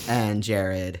and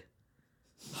Jared.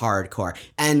 Hardcore.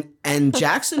 And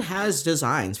Jackson has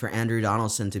designs for Andrew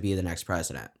Donaldson to be the next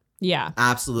president. Yeah.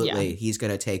 Absolutely. Yeah. He's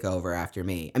going to take over after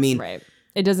me. I mean, right.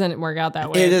 It doesn't work out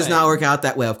that way. It does not work out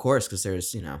that way, of course, because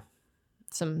there's,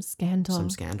 some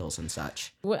scandals and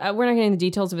such. We're not getting into the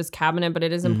details of his cabinet, but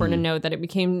it is important to note that it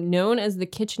became known as the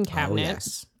kitchen cabinet. Oh,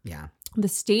 yes. Yeah. The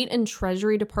state and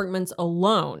treasury departments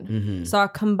alone saw a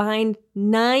combined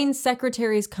 9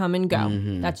 secretaries come and go.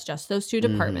 That's just those 2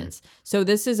 departments. So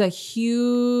this is a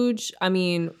huge,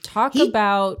 talk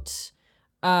about...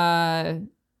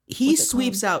 he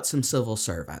sweeps out some civil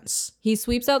servants.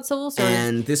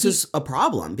 And this is a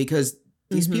problem because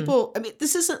these people,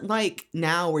 this isn't like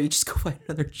now where you just go find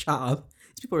another job.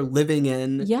 People are living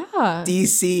in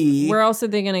DC. Where else are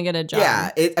they going to get a job?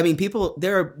 Yeah. People,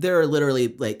 there are literally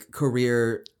like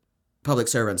career public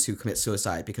servants who commit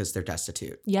suicide because they're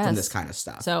destitute from this kind of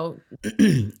stuff. So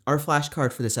our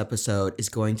flashcard for this episode is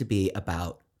going to be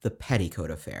about the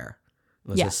Petticoat Affair. It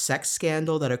was a sex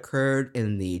scandal that occurred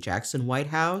in the Jackson White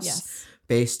House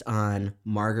based on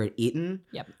Margaret Eaton,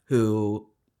 who,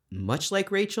 much like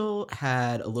Rachel,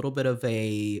 had a little bit of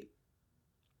a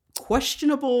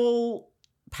questionable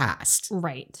past.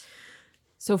 Right.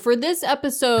 So for this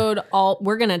episode,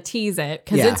 we're going to tease it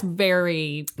because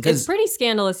it's pretty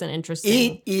scandalous and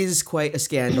interesting. It is quite a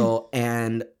scandal,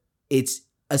 and it's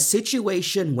a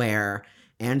situation where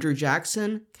Andrew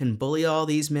Jackson can bully all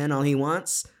these men all he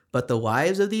wants, but the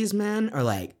wives of these men are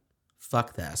like,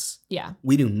 fuck this. Yeah.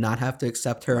 We do not have to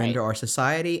accept her into our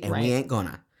society, and we ain't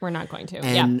gonna. We're not going to.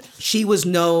 And she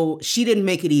didn't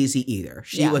make it easy either.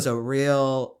 She was a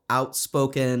real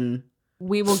outspoken...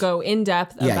 We will go in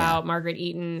depth about Margaret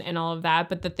Eaton and all of that.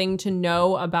 But the thing to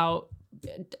know about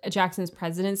Jackson's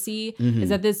presidency is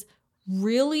that this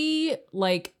really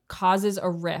causes a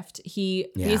rift. He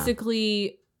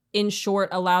basically, in short,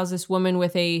 allows this woman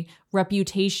with a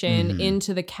reputation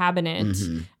into the cabinet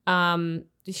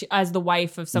as the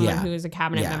wife of someone who is a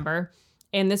cabinet member.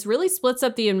 And this really splits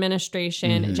up the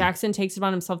administration. Jackson takes it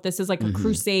on himself. This is like a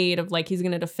crusade of he's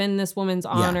going to defend this woman's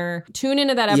honor. Tune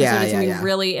into that episode. It's going to be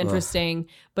really interesting.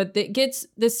 But it gets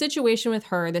this situation with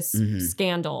her, this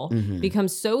scandal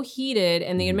becomes so heated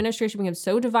and the administration becomes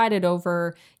so divided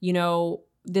over,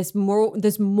 this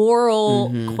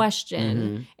moral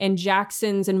question and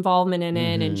Jackson's involvement in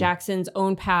it and Jackson's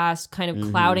own past kind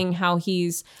of clouding how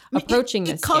he's approaching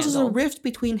this scandal. It causes a rift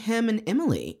between him and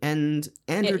Emily and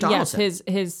Andrew Donaldson. Yes,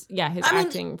 his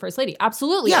acting first lady.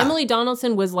 Absolutely. Yeah. Emily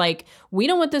Donaldson was like, we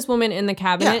don't want this woman in the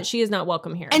cabinet. Yeah. She is not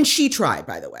welcome here. And she tried,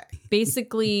 by the way.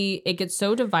 Basically, it gets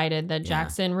so divided that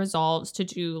Jackson resolves to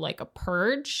do a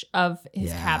purge of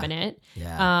his cabinet.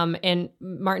 Yeah. And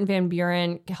Martin Van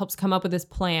Buren helps come up with this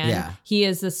plan. Yeah. He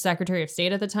is the Secretary of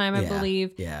State at the time, I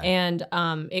believe. Yeah. And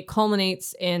it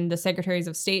culminates in the Secretaries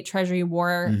of State, Treasury,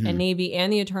 War, and Navy,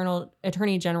 and the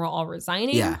Attorney General all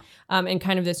resigning. Yeah. And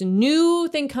kind of this new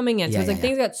thing coming in. So it's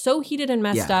things got so heated and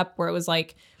messed up where it was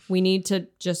we need to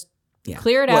just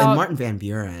clear it out. And Martin Van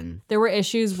Buren. There were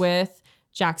issues with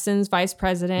Jackson's vice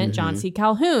president, John C.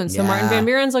 Calhoun. So Martin Van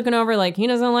Buren's looking over he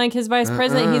doesn't like his vice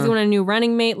president. He's going a new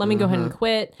running mate. Let me go ahead and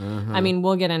quit.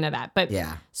 We'll get into that. But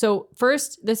so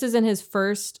first, this is in his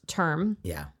first term.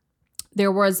 Yeah.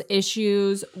 There was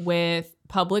issues with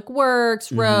public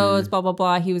works, roads, blah, blah,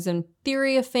 blah. He was in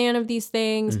theory a fan of these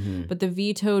things, but he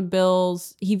vetoed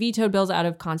bills out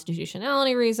of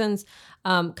constitutionality reasons,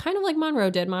 kind of like Monroe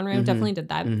did. Monroe definitely did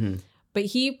that. But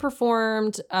he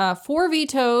performed 4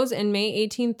 vetoes in May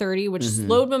 1830, which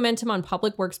slowed momentum on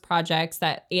public works projects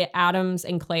that Adams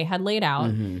and Clay had laid out.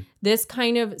 This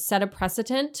kind of set a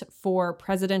precedent for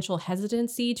presidential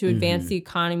hesitancy to advance the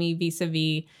economy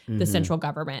vis-a-vis the central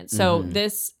government. So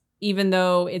this, even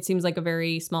though it seems like a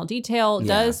very small detail,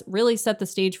 does really set the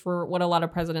stage for what a lot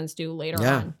of presidents do later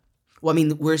on. Well, I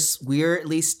mean, we're at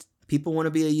least... People want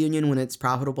to be a union when it's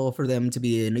profitable for them to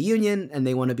be in a union, and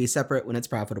they want to be separate when it's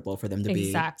profitable for them to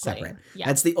be separate. Yeah.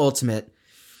 That's the ultimate,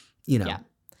 Yeah.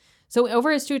 So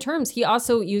over his 2 terms, he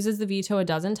also uses the veto a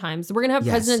dozen times. We're going to have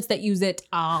presidents that use it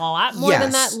a lot more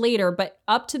than that later. But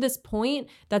up to this point,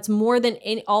 that's more than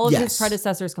all of his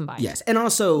predecessors combined. Yes. And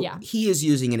also, he is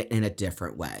using it in a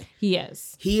different way. He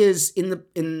is. He is,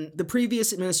 in the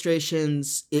previous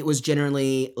administrations, it was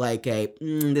generally like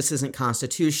this isn't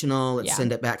constitutional, let's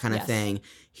send it back kind of thing.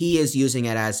 He is using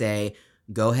it as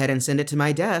go ahead and send it to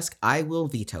my desk, I will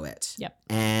veto it. Yep.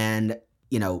 And,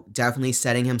 definitely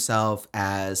setting himself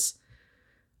as...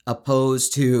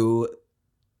 opposed to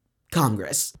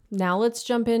Congress. Now let's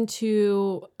jump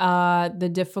into the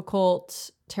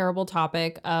difficult, terrible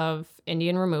topic of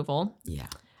Indian removal. Yeah.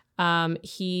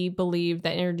 He believed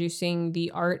that introducing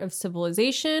the art of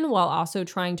civilization while also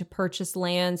trying to purchase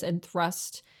lands and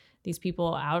thrust these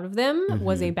people out of them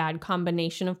was a bad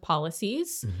combination of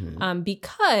policies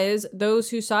because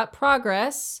those who sought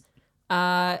progress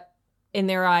in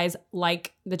their eyes,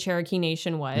 like the Cherokee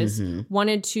Nation was,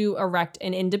 wanted to erect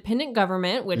an independent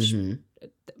government, which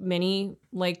many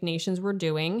nations were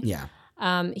doing. Yeah.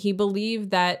 He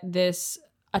believed that this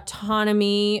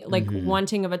autonomy,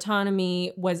 wanting of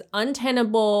autonomy, was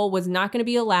untenable, was not going to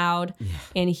be allowed. Yeah.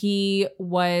 And he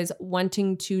was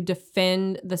wanting to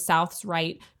defend the South's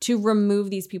right to remove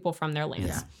these people from their lands.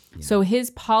 Yeah. Yeah. So his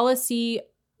policy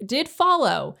did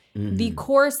follow the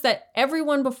course that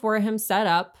everyone before him set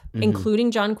up,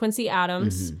 including John Quincy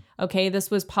Adams. Okay,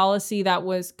 this was policy that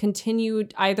was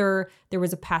continued. Either there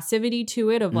was a passivity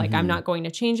to it of I'm not going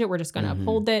to change it, we're just going to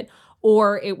uphold it.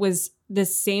 Or it was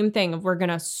this same thing of we're going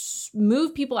to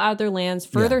move people out of their lands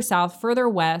further south, further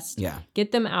west,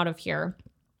 get them out of here.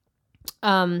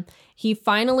 He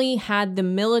finally had the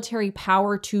military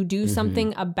power to do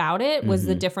something about it, was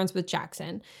the difference with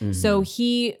Jackson. So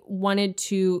he wanted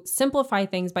to simplify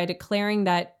things by declaring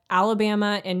that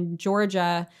Alabama and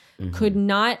Georgia could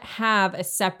not have a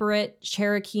separate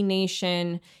Cherokee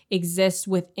Nation exist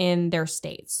within their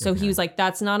states. So he was like,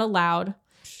 that's not allowed.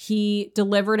 He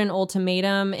delivered an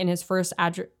ultimatum in his first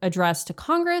address to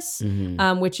Congress,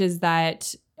 which is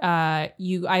that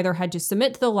you either had to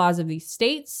submit to the laws of these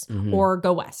states or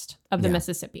go west of the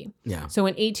Mississippi. Yeah. So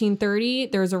in 1830,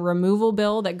 there's a removal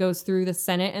bill that goes through the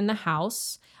Senate and the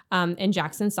House, and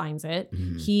Jackson signs it.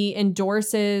 He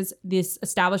endorses this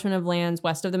establishment of lands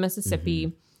west of the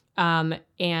Mississippi,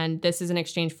 and this is in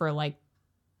exchange for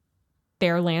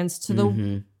their lands to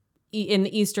the in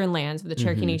the eastern lands of the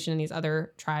Cherokee Nation and these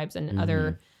other tribes and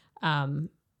other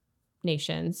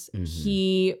nations.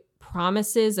 He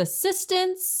promises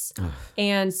assistance,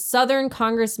 and Southern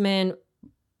congressmen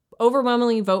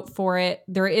overwhelmingly vote for it.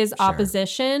 There is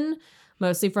opposition,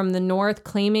 mostly from the North,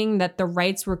 claiming that the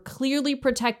rights were clearly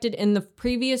protected in the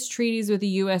previous treaties with the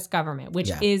U.S. government,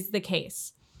 which is the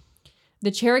case. The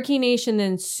Cherokee Nation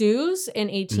then sues in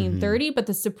 1830, but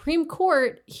the Supreme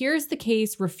Court hears the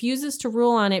case, refuses to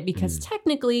rule on it because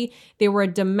technically they were a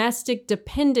domestic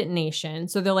dependent nation.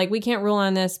 So they're like, we can't rule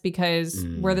on this because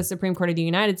we're the Supreme Court of the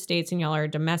United States and y'all are a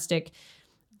domestic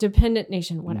dependent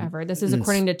nation, whatever. This is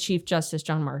according to Chief Justice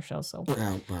John Marshall. So,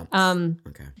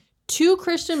 okay. 2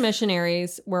 Christian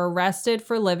missionaries were arrested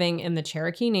for living in the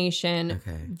Cherokee Nation,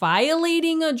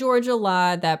 violating a Georgia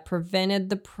law that prevented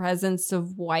the presence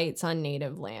of whites on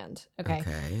native land. Okay.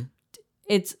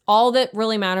 It's all that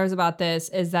really matters about this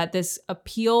is that this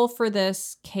appeal for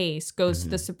this case goes to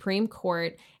the Supreme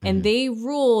Court, and they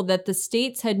rule that the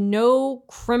states had no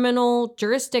criminal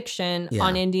jurisdiction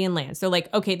on Indian lands. They're like,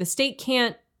 okay, the state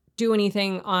can't do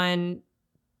anything on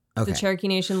the Cherokee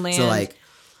Nation land. So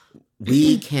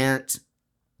we can't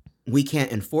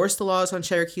enforce the laws on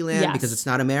Cherokee land because it's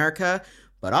not America,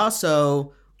 but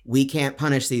also we can't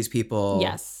punish these people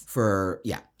for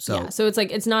so it's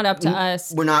it's not up to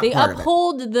us. We're not they part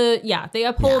uphold of it. they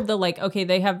uphold the okay,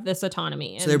 they have this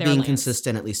autonomy. So they're being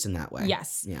consistent at least in that way.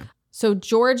 Yes. Yeah. So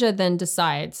Georgia then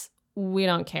decides, we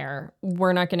don't care.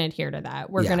 We're not going to adhere to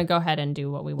that. We're going to go ahead and do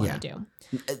what we want to do.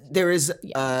 There's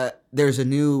a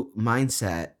new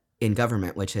mindset in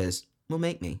government, which is, well,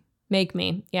 make me. Make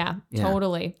me. Yeah,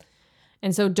 totally.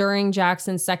 And so during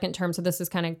Jackson's second term, so this is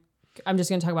kind of I'm just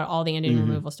going to talk about all the Indian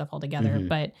removal stuff altogether.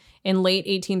 But in late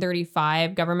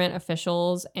 1835, government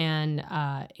officials and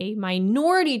a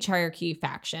minority Cherokee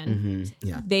faction,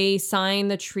 they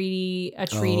signed a treaty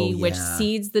which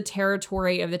cedes the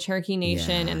territory of the Cherokee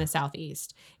Nation in the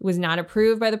Southeast. It was not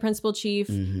approved by the principal chief.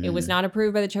 It was not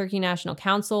approved by the Cherokee National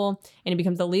Council, and it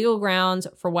becomes the legal grounds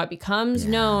for what becomes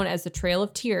known as the Trail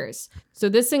of Tears. So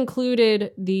this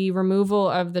included the removal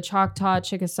of the Choctaw,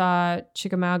 Chickasaw,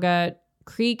 Chickamauga,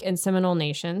 Creek, and Seminole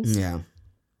nations. Yeah.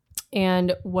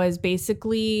 And was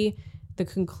basically the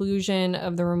conclusion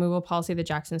of the removal policy that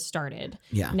Jackson started.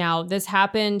 Yeah. Now, this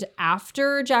happened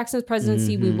after Jackson's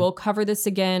presidency. We will cover this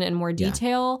again in more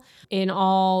detail. In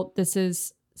all, this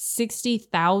is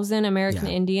 60,000 American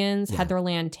Indians had their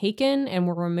land taken and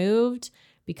were removed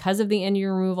because of the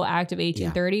Indian Removal Act of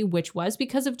 1830, which was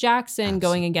because of Jackson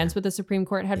going against what the Supreme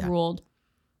Court had ruled.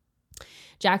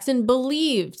 Jackson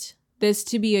believed this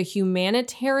to be a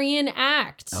humanitarian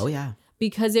act. Oh, yeah.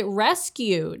 Because it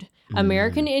rescued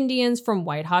American Indians from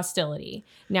white hostility.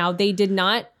 Now, they did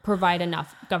not provide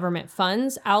enough government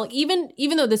funds.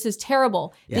 Even though this is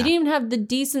terrible, they didn't even have the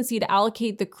decency to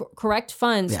allocate the correct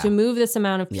funds to move this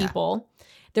amount of people.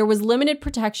 There was limited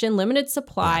protection, limited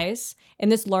supplies,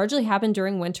 and this largely happened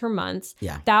during winter months.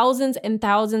 Thousands and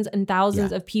thousands and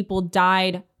thousands of people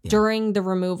died during the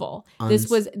removal.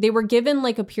 They were given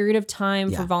like a period of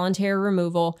time for voluntary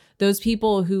removal. Those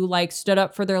people who like stood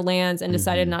up for their lands and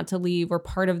decided not to leave were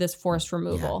part of this forced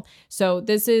removal. So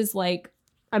this is like,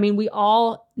 I mean, we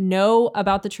all know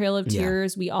about the Trail of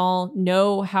Tears. We all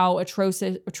know how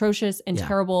atrocious and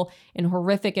terrible and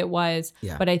horrific it was.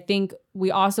 But I think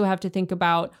we also have to think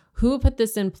about who put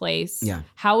this in place.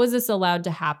 How is this allowed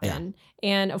to happen?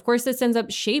 And of course, this ends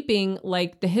up shaping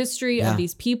like the history of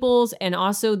these peoples and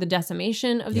also the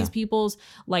decimation of these peoples,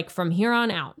 like from here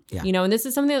on out. You know, and this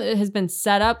is something that has been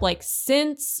set up like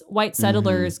since white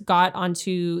settlers got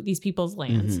onto these people's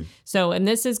lands. So, and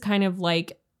this is kind of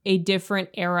like a different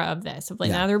era of this. Of like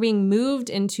now they're being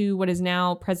moved into what is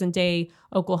now present day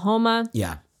Oklahoma.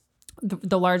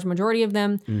 The large majority of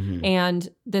them. And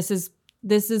this is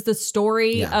the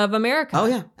story of America. Oh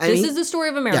yeah. This is the story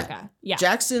of America.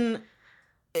 Jackson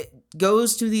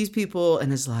goes to these people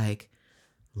and is like,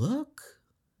 look,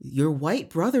 your white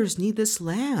brothers need this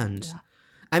land.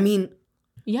 I mean,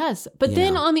 yes. But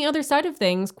then on the other side of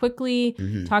things, quickly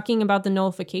talking about the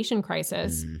nullification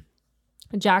crisis,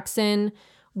 Jackson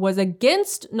was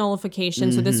against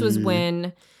nullification. So this was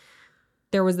when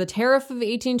there was the tariff of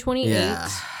 1828.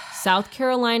 South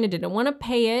Carolina didn't want to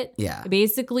pay it.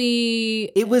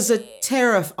 Basically, it was a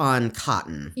tariff on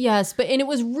cotton. Yes, and it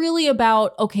was really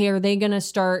about, okay, are they going to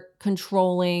start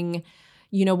controlling,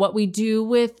 you know, what we do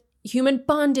with human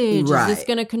bondage? Is this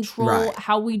going to control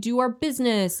how we do our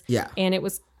business? And it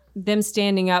was them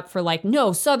standing up for like,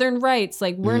 no, Southern rights.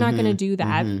 Like, we're not going to do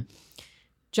that.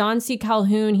 John C.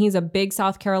 Calhoun, he's a big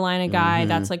South Carolina guy.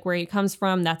 That's like where he comes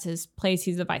from. That's his place.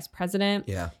 He's the vice president.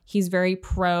 He's very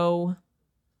pro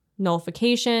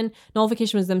nullification.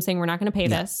 Nullification was them saying, we're not going to pay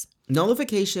this.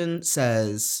 Nullification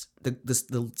says,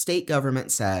 the state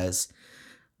government says,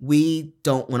 we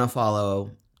don't want to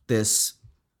follow this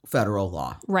federal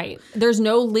law. Right. There's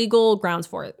no legal grounds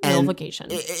for it. Nullification.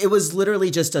 It was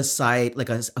literally just a side, like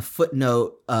a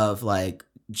footnote of like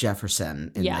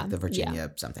Jefferson in like the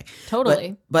Virginia something.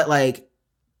 Totally. But like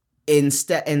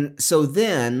instead, and so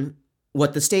then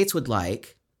what the states would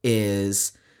like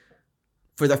is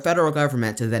for the federal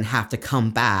government to then have to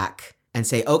come back and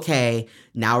say, okay,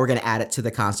 now we're going to add it to the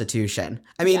Constitution.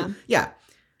 I mean,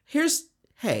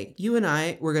 hey, you and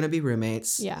I, we're going to be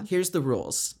roommates. Here's the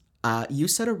rules. You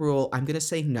set a rule. I'm going to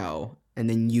say no. And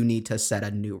then you need to set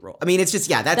a new rule. I mean, it's just,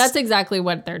 that's exactly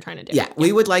what they're trying to do.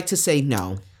 We would like to say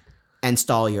no and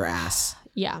stall your ass.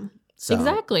 So,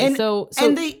 exactly. And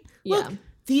they, look,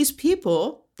 these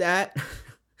people that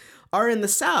are in the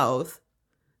South,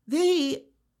 they've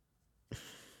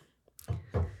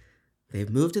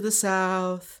moved to the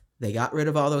South. They got rid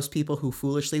of all those people who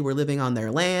foolishly were living on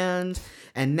their land.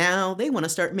 And now they want to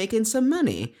start making some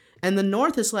money. And the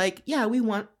North is like, we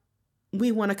want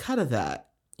a cut of that.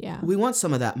 We want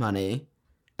some of that money.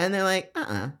 And they're like,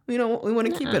 we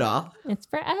want to keep it all. It's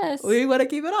for us. We want to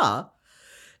keep it all.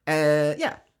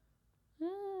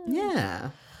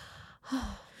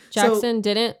 Jackson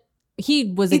didn't.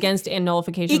 He was against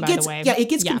nullification, by the way. It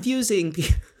gets confusing.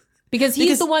 Because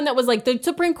he's the one that was like, the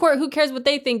Supreme Court, who cares what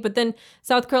they think? But then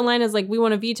South Carolina's like, we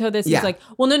want to veto this. He's like,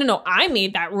 well, no. I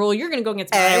made that rule. You're going to go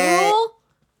against my rule?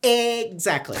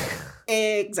 Exactly.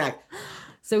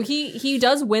 So he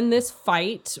does win this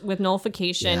fight with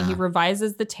nullification. He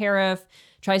revises the tariff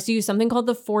tries to use something called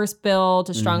the Force Bill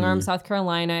to strong arm South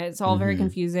Carolina. It's all very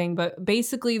confusing, but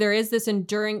basically there is this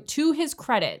enduring, to his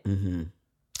credit,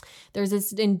 there's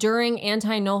this enduring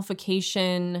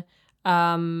anti-nullification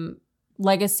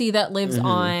legacy that lives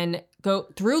on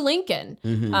through Lincoln.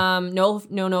 No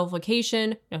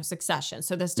nullification, no succession.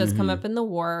 So this does come up in the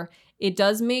war. It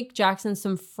does make Jackson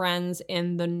some friends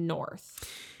in the North.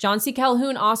 John C.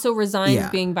 Calhoun also resigns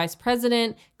being vice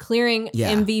president, clearing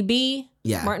MVB,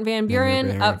 Martin Van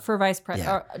Buren, up for vice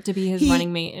president to be his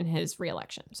running mate in his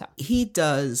reelection. So he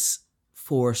does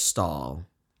forestall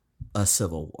a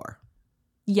civil war.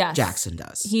 Yes, Jackson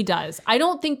does. He does. I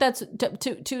don't think that's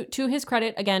to his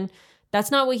credit. Again,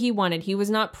 that's not what he wanted. He was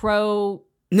not pro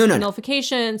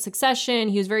nullification, succession.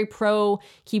 He was very pro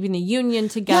keeping the Union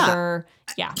together.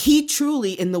 Yeah. He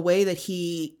truly, in the way that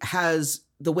he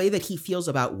feels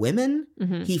about women,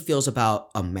 he feels about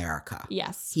America.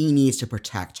 Yes. He needs to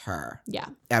protect her. Yeah.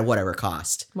 At whatever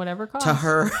cost. Whatever cost. To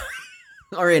her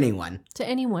or anyone. To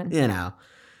anyone. You know.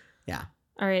 Yeah.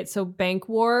 All right. So bank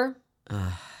war.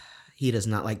 He does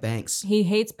not like banks. He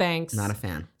hates banks. Not a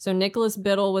fan. So Nicholas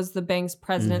Biddle was the bank's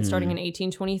president starting in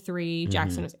 1823.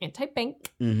 Jackson was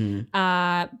anti-bank,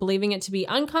 believing it to be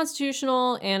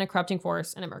unconstitutional and a corrupting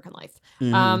force in American life.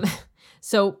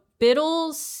 So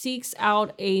Biddle seeks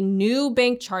out a new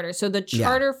bank charter. So the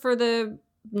charter for the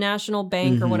national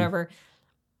bank or whatever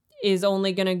is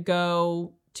only going to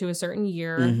go to a certain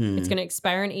year. It's going to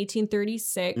expire in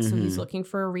 1836. So he's looking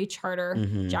for a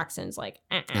recharter. Jackson's like,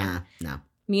 no.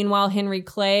 Meanwhile, Henry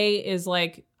Clay is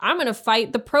like, I'm going to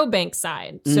fight the pro-bank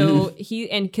side. So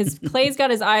because Clay's got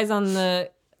his eyes on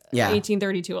the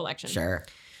 1832 election. Sure.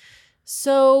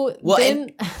 So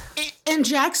and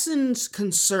Jackson's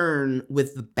concern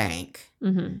with the bank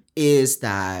is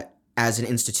that as an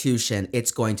institution,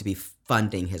 it's going to be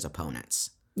funding his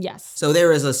opponents. Yes. So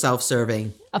there is a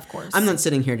self-serving. Of course. I'm not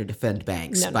sitting here to defend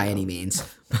banks by any means.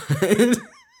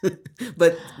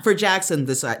 But for Jackson,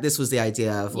 this was the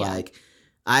idea of like,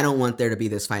 I don't want there to be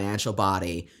this financial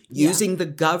body using the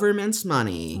government's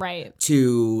money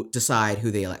to decide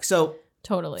who they elect. So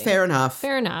totally. Fair enough.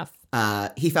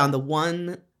 He found the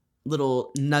one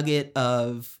little nugget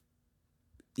of,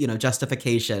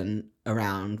 justification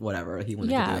around whatever he wanted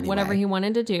to do anyway. Whatever he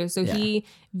wanted to do. So he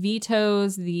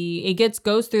vetoes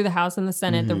goes through the House and the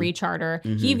Senate, the recharter.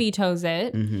 He vetoes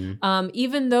it.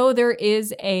 Even though there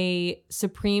is a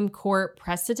Supreme Court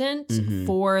precedent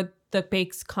for the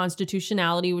bank's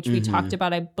constitutionality, which we talked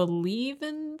about, I believe,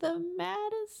 in the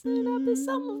Madison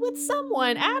episode with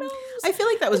someone. Adams. I feel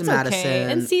like that was Madison.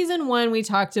 Okay. In season 1, we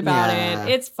talked about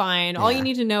it. It's fine. All you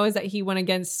need to know is that he went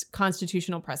against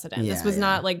constitutional precedent. This was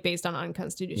not like based on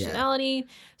unconstitutionality.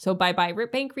 So bye-bye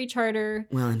bank recharter.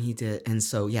 Well, and he did. And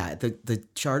so, the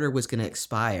charter was going to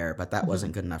expire, but that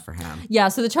wasn't good enough for him. Yeah,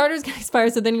 so the charter was going to expire.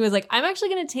 So then he was like, I'm actually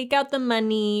going to take out the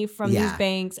money from these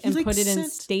banks and put it in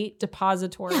state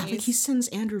depositories. Yeah, he sends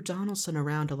Andrew Donaldson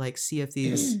around to see if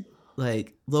these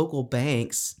local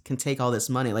banks can take all this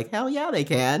money. Like, hell yeah, they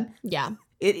can. Yeah.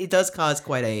 It does cause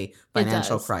quite a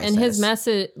financial crisis. And his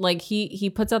message,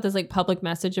 he puts out this public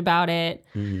message about it,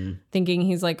 thinking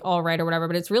he's all right or whatever.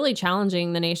 But it's really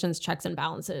challenging the nation's checks and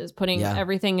balances, putting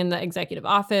everything in the executive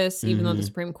office, even though the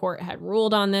Supreme Court had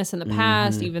ruled on this in the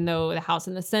past, even though the House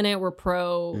and the Senate were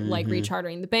pro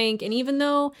rechartering the bank. And even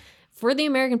though for the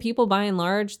American people, by and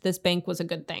large, this bank was a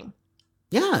good thing.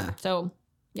 Yeah. So,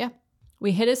 yeah.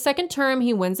 We hit his second term.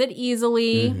 He wins it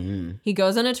easily. He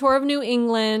goes on a tour of New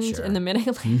England in the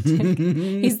Mid-Atlantic.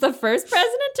 He's the first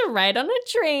president to ride on a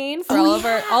train for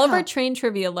all of our train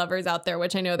trivia lovers out there,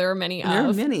 which I know there are many of. There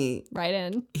are many. Right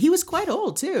in. He was quite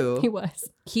old, too. He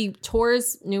was. He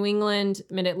tours New England,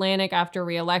 Mid-Atlantic after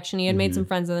re-election. He had made some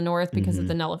friends in the North because of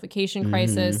the nullification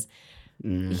crisis.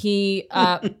 He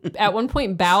at one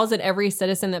point bows at every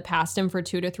citizen that passed him for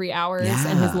 2 to 3 hours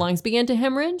and his lungs began to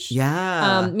hemorrhage.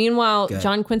 Meanwhile,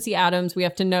 John Quincy Adams, we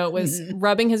have to note, was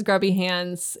rubbing his grubby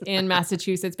hands in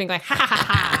Massachusetts being like, ha ha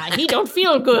ha, he don't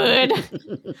feel good.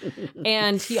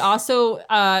 And he also,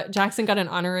 Jackson got an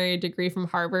honorary degree from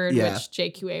Harvard, which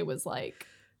JQA was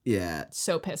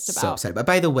so pissed about. So upset. But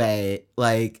by the way,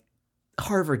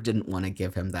 Harvard didn't want to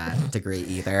give him that degree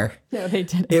either. No, they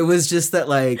didn't. It was just that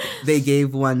they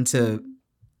gave one to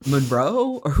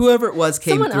Monroe or whoever it was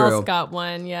came Someone through. Someone else got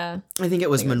one, yeah. I think it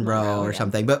was Monroe or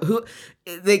something. But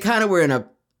they kind of were in a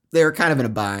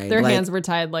bind. Their hands were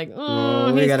tied he's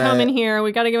coming here.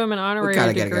 We got to give him an honorary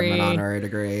degree. Give him an honorary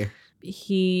degree.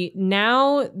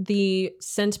 The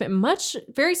sentiment,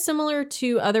 very similar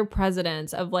to other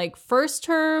presidents of first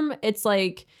term, it's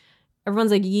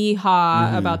everyone's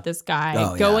yeehaw about this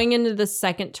guy. Going into the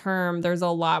second term, there's a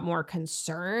lot more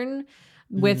concern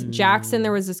With Jackson,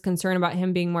 there was this concern about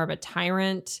him being more of a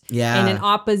tyrant. Yeah. And an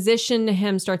opposition to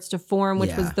him starts to form,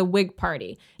 which was the Whig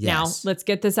Party. Yes. Now, let's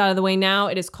get this out of the way now.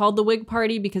 It is called the Whig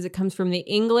Party because it comes from the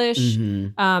English,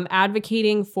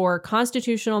 advocating for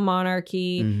constitutional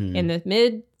monarchy in the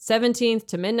mid 17th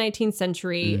to mid 19th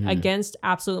century against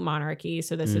absolute monarchy.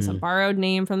 So this is a borrowed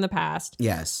name from the past.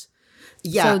 Yes.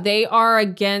 Yeah. So they are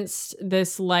against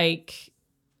this, like,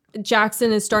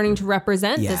 Jackson is starting to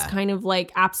represent this kind of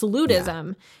like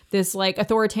absolutism, this like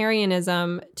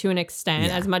authoritarianism to an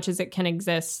extent, as much as it can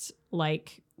exist,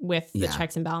 like with the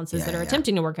checks and balances that are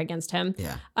attempting to work against him.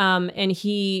 Yeah. And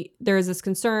there's this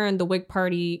concern. The Whig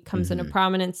Party comes into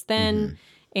prominence then,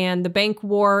 and the bank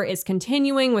war is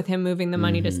continuing with him moving the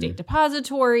money to state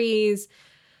depositories.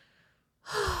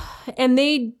 And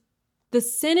the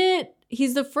Senate,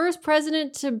 he's the first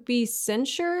president to be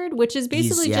censured, which is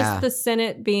basically just the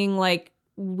Senate being like,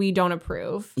 we don't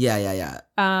approve. Yeah.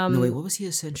 No, wait, what was he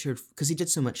censured? Because he did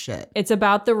so much shit. It's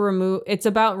about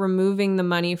removing the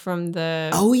money from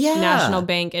the national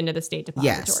bank into the state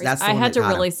depositories. Yes, that's the I one had that to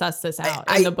got really him. suss this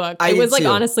out in the book. I It was did like too.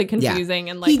 honestly confusing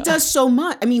and like he does so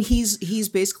much. I mean, he's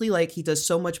basically like he does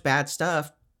so much bad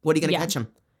stuff. What are you gonna catch him?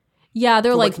 Yeah,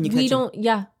 they're For like, what can you we catch don't. him?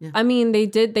 Yeah, I mean, they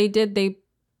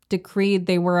decreed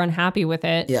they were unhappy with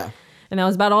it. Yeah, and that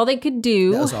was about all they could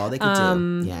do. that was all they could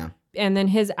do. Yeah. And then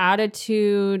his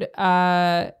attitude,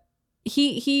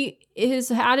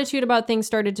 his attitude about things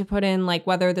started to put in like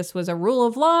whether this was a rule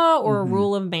of law or a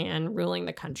rule of man ruling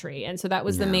the country. And so that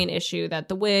was the main issue that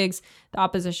the Whigs, the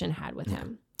opposition, had with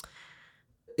him.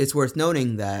 It's worth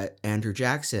noting that Andrew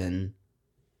Jackson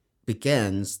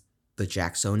begins the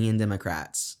Jacksonian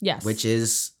Democrats. Yes. Which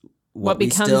is what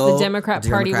becomes the Democrat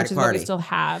Party, which is what we still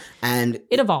have. And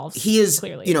it evolves. He is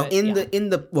clearly, in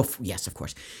the well, yes, of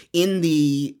course. In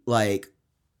the like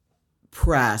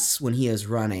press when he is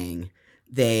running,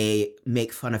 they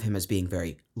make fun of him as being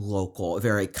very local,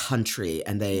 very country,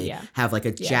 and they have like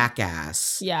a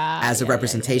jackass as a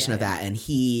representation of that, and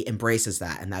he embraces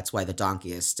that, and that's why the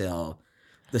donkey is still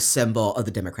the symbol of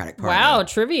the Democratic Party. Wow,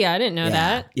 trivia. I didn't know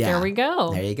that. Yeah. There we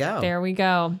go. There you go. There we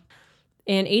go.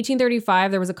 In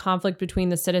 1835, there was a conflict between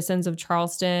the citizens of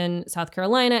Charleston, South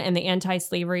Carolina, and the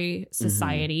Anti-Slavery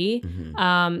Society. Since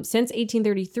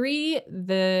 1833,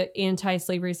 the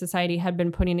Anti-Slavery Society had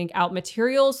been putting out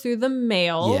materials through the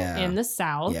mail in the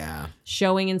South,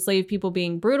 showing enslaved people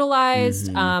being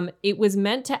brutalized. It was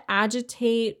meant to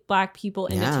agitate Black people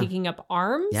into taking up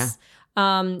arms.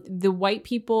 The white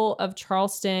people of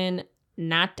Charleston,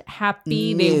 not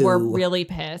happy. They were really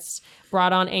pissed.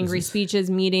 Brought on angry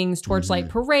speeches, meetings, torchlight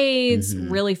parades,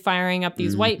 really firing up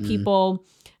these white people.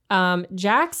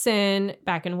 Jackson,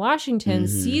 back in Washington,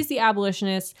 sees the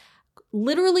abolitionists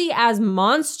literally as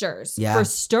monsters for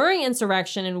stirring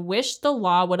insurrection and wished the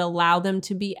law would allow them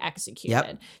to be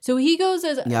executed. So he goes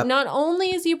as not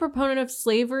only is he a proponent of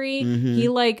slavery, he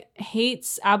like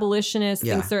hates abolitionists,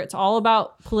 thinks that it's all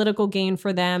about political gain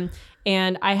for them.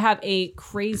 And I have a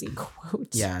crazy quote.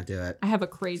 Yeah, do it. I have a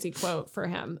crazy quote for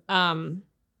him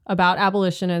about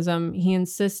abolitionism. He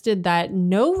insisted that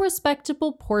no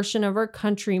respectable portion of our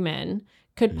countrymen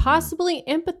could possibly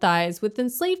empathize with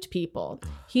enslaved people.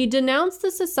 He denounced the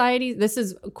society. This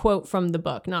is a quote from the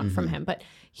book, not from him, but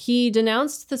he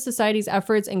denounced the society's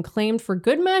efforts and claimed for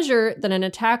good measure that an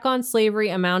attack on slavery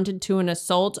amounted to an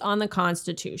assault on the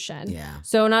Constitution.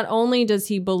 So not only does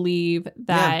he believe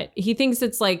that he thinks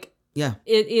it's like,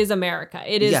 it is America.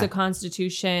 It is the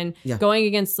Constitution. Going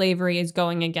against slavery is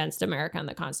going against America and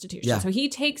the Constitution. So he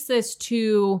takes this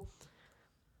to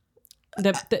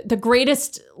the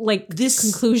greatest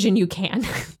conclusion you can.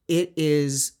 It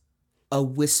is a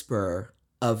whisper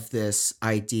of this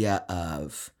idea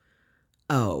of,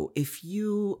 oh, if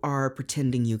you are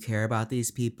pretending you care about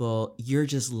these people, you're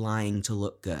just lying to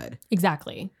look good.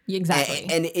 Exactly.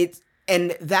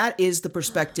 And that is the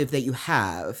perspective that you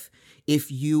have.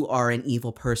 If you are an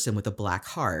evil person with a black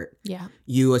heart,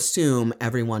 you assume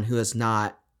everyone who is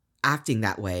not acting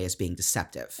that way is being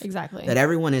deceptive. Exactly. That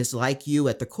everyone is like you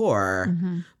at the core,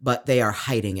 but they are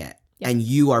hiding it. And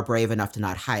you are brave enough to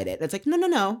not hide it. It's like,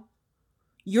 no.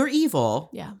 You're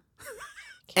evil. Yeah.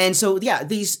 And so,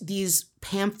 these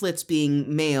pamphlets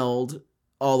being mailed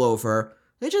all over,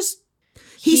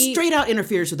 he straight out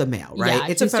interferes with the mail, right? Yeah,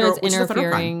 it's a federal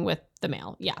interfering with the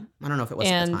mail. Yeah. I don't know if it was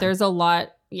and at the time. There's a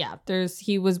lot. Yeah,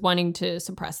 he was wanting to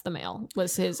suppress the mail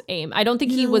was his aim. I don't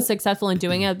think he was successful in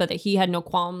doing it, but that he had no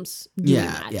qualms doing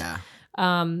that. Yeah.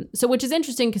 So which is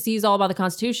interesting because he's all about the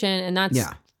Constitution and that's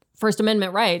First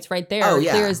Amendment rights right there. Oh,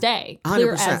 yeah. Clear as day. 100%.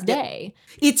 Clear as day.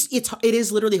 It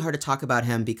is literally hard to talk about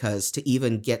him because to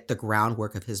even get the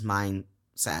groundwork of his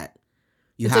mindset,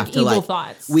 You it's have like to evil like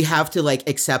thoughts. we have to like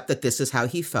accept that this is how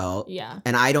he felt. Yeah.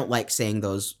 And I don't like saying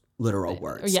those literal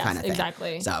words Yes, kind of thing.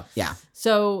 exactly. So, yeah.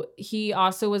 So he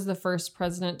also was the first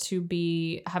president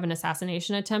to have an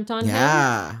assassination attempt on him.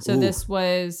 Yeah. So this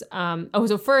was,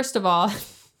 so first of all,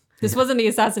 this wasn't the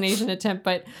assassination attempt,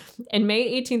 but in May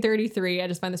 1833, I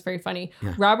just find this very funny.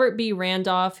 Yeah. Robert B.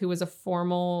 Randolph, who was a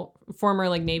former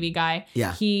like Navy guy,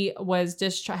 Yeah. he was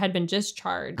had been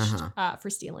discharged for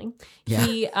stealing. Yeah.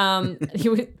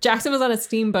 Jackson was on a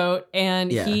steamboat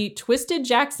and he twisted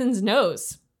Jackson's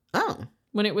nose. Oh.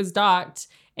 When it was docked,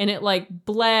 and it like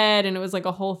bled, and it was like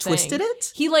a whole thing. Twisted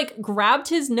it? He like grabbed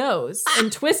his nose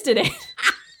and twisted it.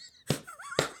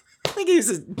 I think he was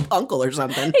his uncle or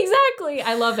something. Exactly.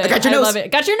 I love it. Got your nose. Love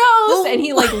it. Got your nose. Ooh. And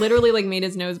he like literally like made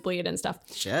his nose bleed and stuff.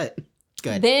 Shit.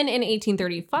 Good. Then in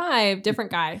 1835,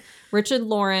 different guy, Richard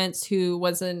Lawrence, who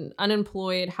was an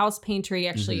unemployed house painter. He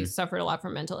actually suffered a lot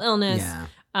from mental illness. Yeah.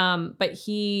 But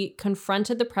he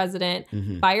confronted the president,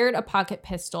 fired a pocket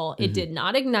pistol. It did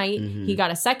not ignite. He got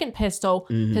a second pistol.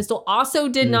 Pistol also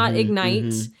did not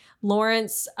ignite.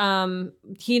 Lawrence,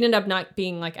 he ended up not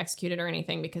being like executed or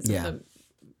anything because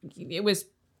it was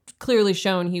clearly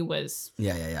shown he was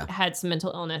had some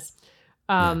mental illness.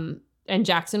 And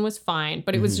Jackson was fine,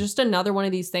 but it was just another one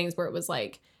of these things where it was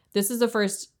like, this is the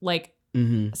first like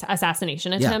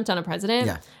assassination attempt on a president.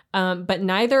 Yeah. But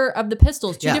neither of the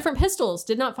pistols, two different pistols,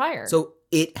 did not fire. So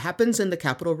it happens in the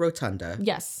Capitol Rotunda.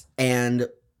 Yes. And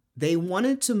they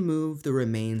wanted to move the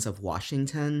remains of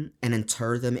Washington and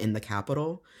inter them in the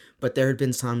Capitol, but there had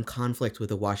been some conflict with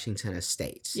the Washington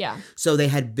estate. Yeah. So they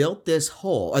had built this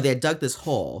hole, or they had dug this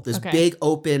hole, this big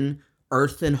open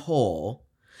earthen hole.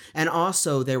 And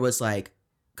also there was like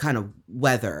kind of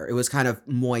weather. It was kind of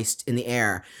moist in the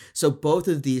air. So both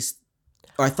of these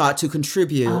are thought to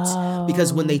contribute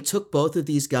because when they took both of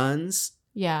these guns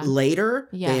later,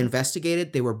 they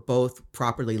investigated, they were both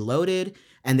properly loaded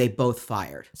and they both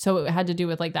fired. So it had to do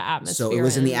with like the atmosphere. So it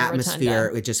was in the atmosphere.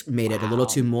 Rotunda. It just made it a little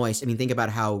too moist. I mean, think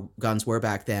about how guns were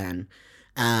back then.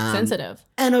 Sensitive.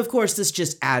 And of course, this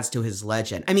just adds to his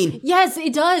legend. I mean, yes,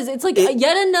 it does. It's like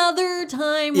yet another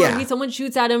time where someone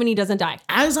shoots at him and he doesn't die.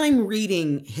 As I'm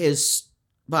reading his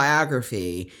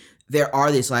biography, there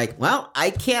are these like, well,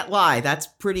 I can't lie. That's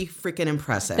pretty freaking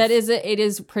impressive. It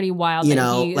is pretty wild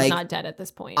that he is not dead at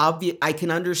this point. I can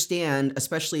understand,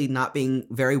 especially not being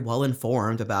very well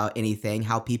informed about anything,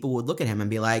 how people would look at him and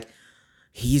be like,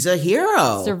 he's a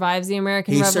hero. Survives the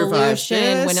American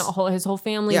Revolution. When his whole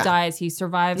family dies, he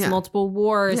survives multiple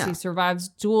wars. Yeah. He survives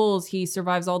duels. He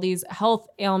survives all these health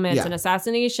ailments, an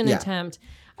assassination attempt.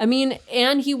 I mean,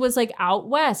 and he was like out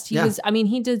west. He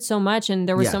did so much, and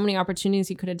there were so many opportunities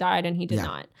he could have died, and he did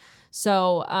not.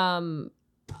 So,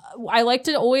 I like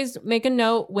to always make a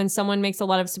note when someone makes a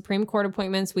lot of Supreme Court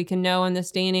appointments. We can know in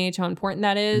this day and age how important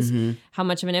that is, how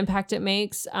much of an impact it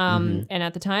makes. And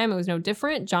at the time, it was no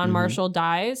different. John Marshall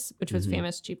dies, which was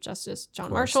famous Chief Justice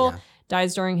John Marshall,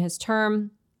 dies during his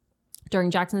term. During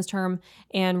Jackson's term,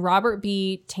 and Robert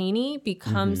B. Taney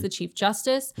becomes the Chief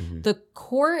Justice. This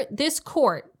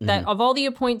court that of all the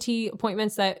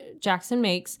appointments that Jackson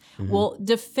makes will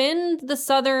defend the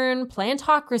Southern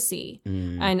plantocracy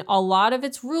and a lot of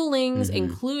its rulings,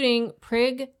 including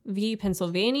Prigg v.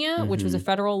 Pennsylvania, which was a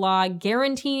federal law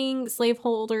guaranteeing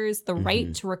slaveholders the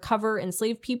right to recover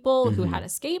enslaved people who had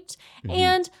escaped,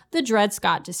 and the Dred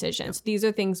Scott decision. So these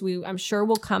are things I'm sure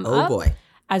will come up. Boy.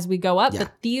 As we go up,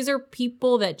 but these are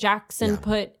people that Jackson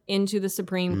put into the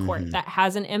Supreme Court that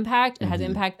has an impact. It has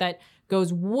impact that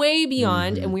goes way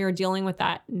beyond, and we are dealing with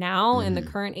that now in the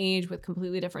current age with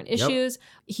completely different issues.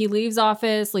 He leaves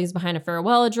office, leaves behind a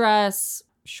farewell address.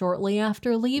 Shortly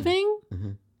after leaving,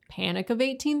 Panic of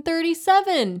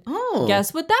 1837. Oh,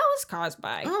 guess what that was caused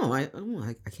by?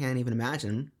 I can't even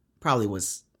imagine. Probably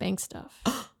was bank stuff.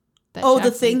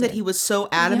 The thing that he was so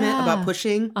adamant about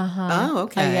pushing? Oh,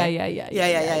 okay.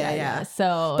 Yeah.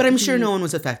 So, but I'm sure no one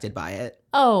was affected by it.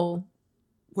 Oh.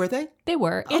 Were they? They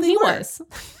were. Oh, and he was.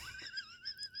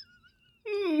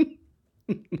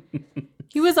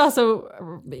 He was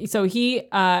also, so he,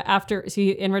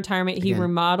 in retirement, he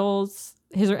remodels,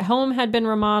 his home had been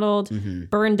remodeled,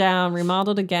 burned down,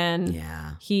 remodeled again.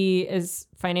 Yeah. He is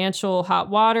financial hot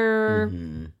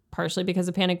water. Partially because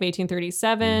of Panic of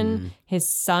 1837. His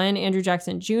son, Andrew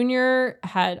Jackson Jr.,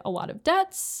 had a lot of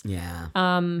debts. Yeah.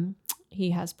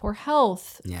 He has poor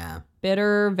health. Yeah.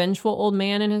 Bitter, vengeful old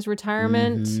man in his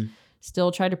retirement.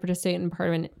 Still tried to participate in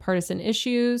partisan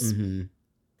issues.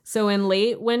 So in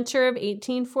late winter of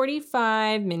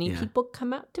 1845, many people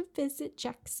come out to visit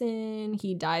Jackson.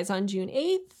 He dies on June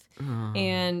 8th.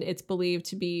 And it's believed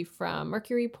to be from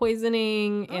mercury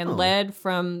poisoning and Oh. lead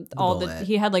from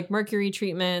he had like mercury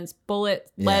treatments,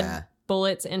 lead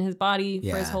bullets in his body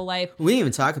for his whole life. We didn't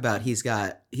even talk about he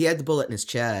had the bullet in his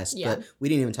chest, but we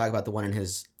didn't even talk about the one in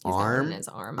his arm. In his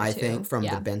arm, I think from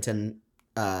the Benton.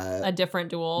 A different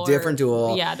duel.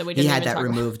 Yeah, that we didn't he had even that talk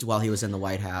removed while he was in the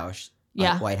White House.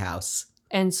 White House.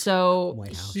 And so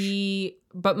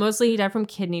but mostly he died from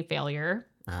kidney failure.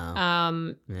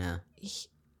 Oh.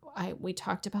 We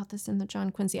talked about this in the John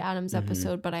Quincy Adams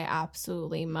episode, but I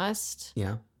absolutely must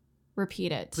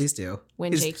repeat it. Please do.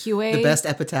 When JQA, the best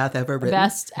epitaph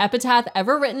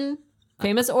ever written.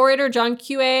 Famous orator John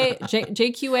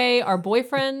JQA, our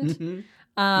boyfriend,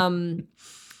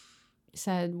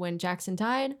 said when Jackson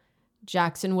died,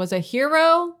 Jackson was a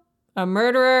hero, a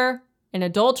murderer, an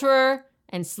adulterer,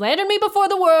 and slandered me before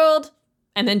the world,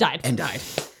 and then died.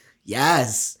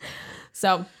 Yes.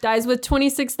 So dies with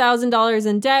 $26,000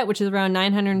 in debt, which is around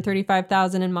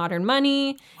 $935,000 in modern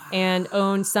money, and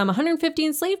owned some 150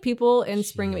 enslaved people in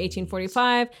spring of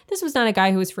 1845. This was not a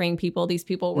guy who was freeing people. These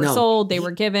people were sold. They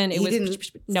were given. He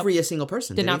didn't free a single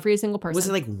person. Did not free a single person. Was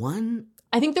it like one?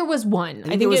 I think there was one.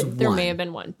 I think there may have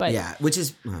been one, but which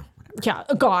is whatever. Yeah.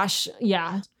 Gosh.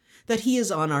 Yeah. That he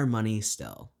is on our money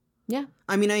still. Yeah.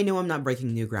 I mean, I know I'm not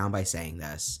breaking new ground by saying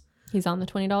this. He's on the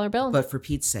 $20 bill. But for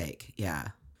Pete's sake, yeah.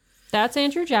 That's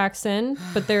Andrew Jackson.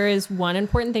 But there is one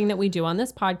important thing that we do on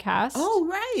this podcast. Oh,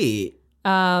 right.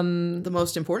 The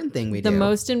most important thing we do. The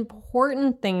most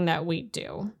important thing that we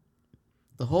do.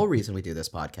 The whole reason we do this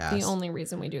podcast. The only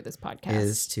reason we do this podcast.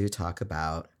 Is to talk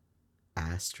about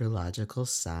astrological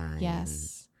signs.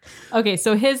 Yes. Okay,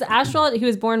 so his astrology, he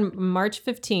was born March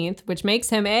 15th, which makes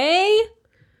him a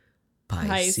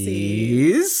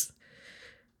Pisces.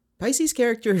 Pisces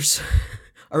characters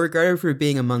are regarded for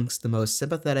being amongst the most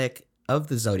sympathetic of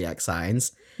the zodiac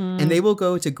signs, and they will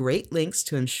go to great lengths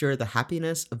to ensure the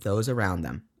happiness of those around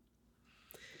them.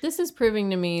 This is proving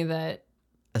to me that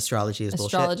astrology is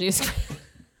bullshit.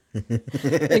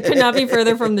 It could not be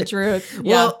further from the truth.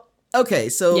 Well, okay,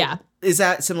 so is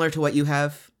that similar to what you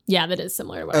have? Yeah, that is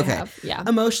similar to what I have. Yeah.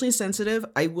 Emotionally sensitive,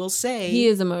 I will say. He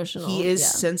is emotional. He is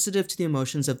sensitive to the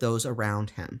emotions of those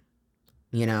around him.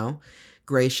 You know?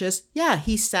 Gracious. Yeah,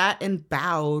 he sat and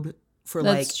bowed for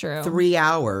 3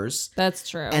 hours. That's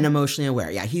true. And emotionally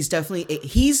aware. Yeah,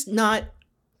 he's not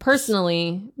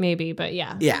personally, maybe, but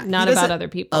yeah. Yeah. Not about other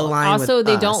people. Also,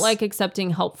 they don't like accepting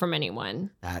help from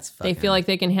anyone. That's fucking... They feel like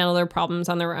they can handle their problems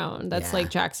on their own. That's like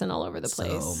Jackson all over the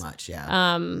place. So much,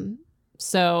 yeah.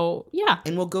 So, yeah.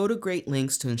 And will go to great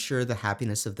lengths to ensure the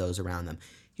happiness of those around them.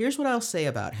 Here's what I'll say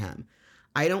about him.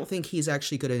 I don't think he's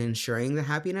actually good at ensuring the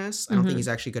happiness. I don't think he's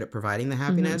actually good at providing the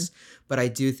happiness. But I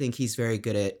do think he's very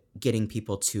good at getting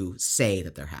people to say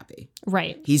that they're happy.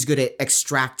 Right. He's good at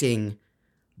extracting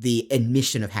the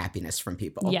admission of happiness from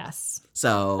people. Yes.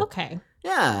 So. Okay.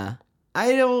 Yeah.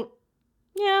 I don't.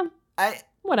 Yeah.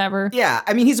 Whatever. Yeah.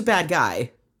 I mean, he's a bad guy.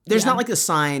 There's not like a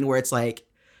sign where it's like,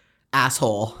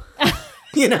 asshole.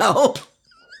 You know?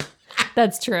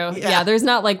 That's true. Yeah. There's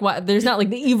not like the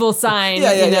evil sign.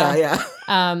 Yeah.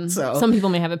 So some people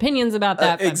may have opinions about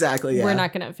that. But exactly. Yeah. We're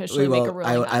not going to officially make a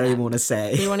ruling. I don't even want to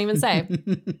say. We won't even say.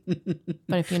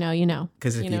 But if you know, you know.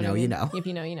 Because if you know, you know. If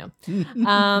you know, you know.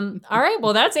 All right.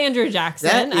 Well, that's Andrew Jackson.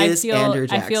 Andrew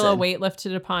Jackson. I feel a weight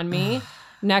lifted upon me.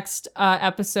 Next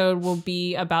episode will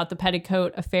be about the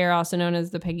petticoat affair, also known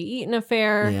as the Peggy Eaton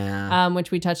affair,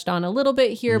 which we touched on a little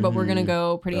bit here, but we're going to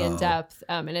go pretty in depth,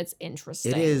 and it's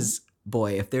interesting. It is.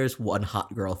 Boy, if there's one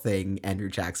hot girl thing Andrew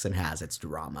Jackson has, it's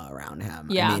drama around him.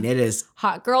 Yeah. I mean, it is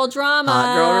hot girl drama.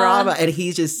 Hot girl drama. And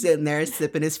he's just sitting there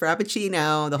sipping his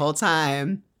Frappuccino the whole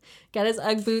time. Got his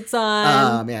Ugg boots on.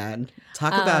 Oh, man.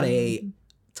 Talk about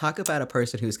a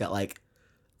person who's got like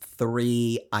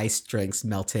 3 ice drinks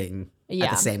melting at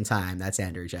the same time. That's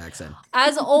Andrew Jackson.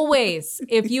 As always,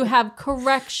 if you have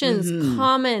corrections,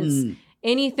 comments,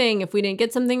 anything, if we didn't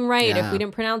get something right, if we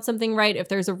didn't pronounce something right, if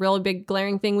there's a really big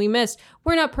glaring thing we missed,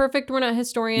 we're not perfect, we're not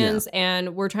historians,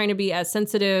 and we're trying to be as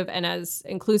sensitive and as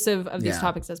inclusive of these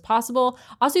topics as possible.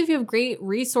 Also, if you have great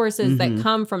resources that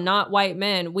come from not white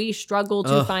men, we struggle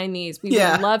to find these. We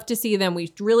would love to see them.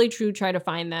 We really try to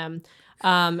find them.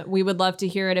 We would love to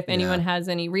hear it if anyone has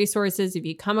any resources, if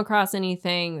you come across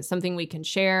anything, something we can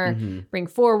share, bring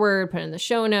forward, put in the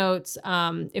show notes.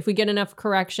 If we get enough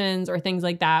corrections or things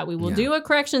like that, we will do a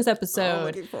corrections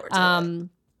episode. Looking forward to it.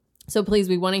 So please,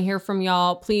 we want to hear from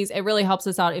y'all. Please, it really helps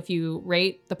us out if you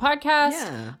rate the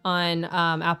podcast on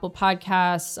Apple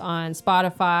Podcasts, on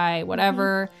Spotify,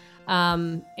 whatever.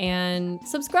 and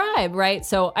subscribe, right?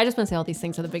 So I just want to say all these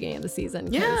things at the beginning of the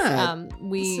season. Yeah.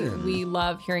 We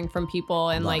love hearing from people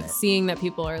and Love it. seeing that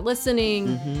people are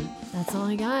listening. That's all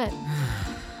I got.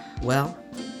 Well,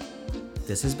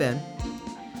 this has been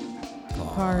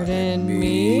Pardon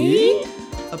me.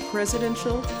 A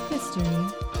presidential History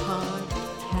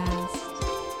podcast.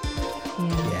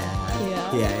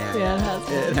 Yeah, it has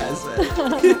been. It has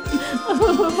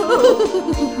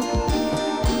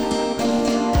been.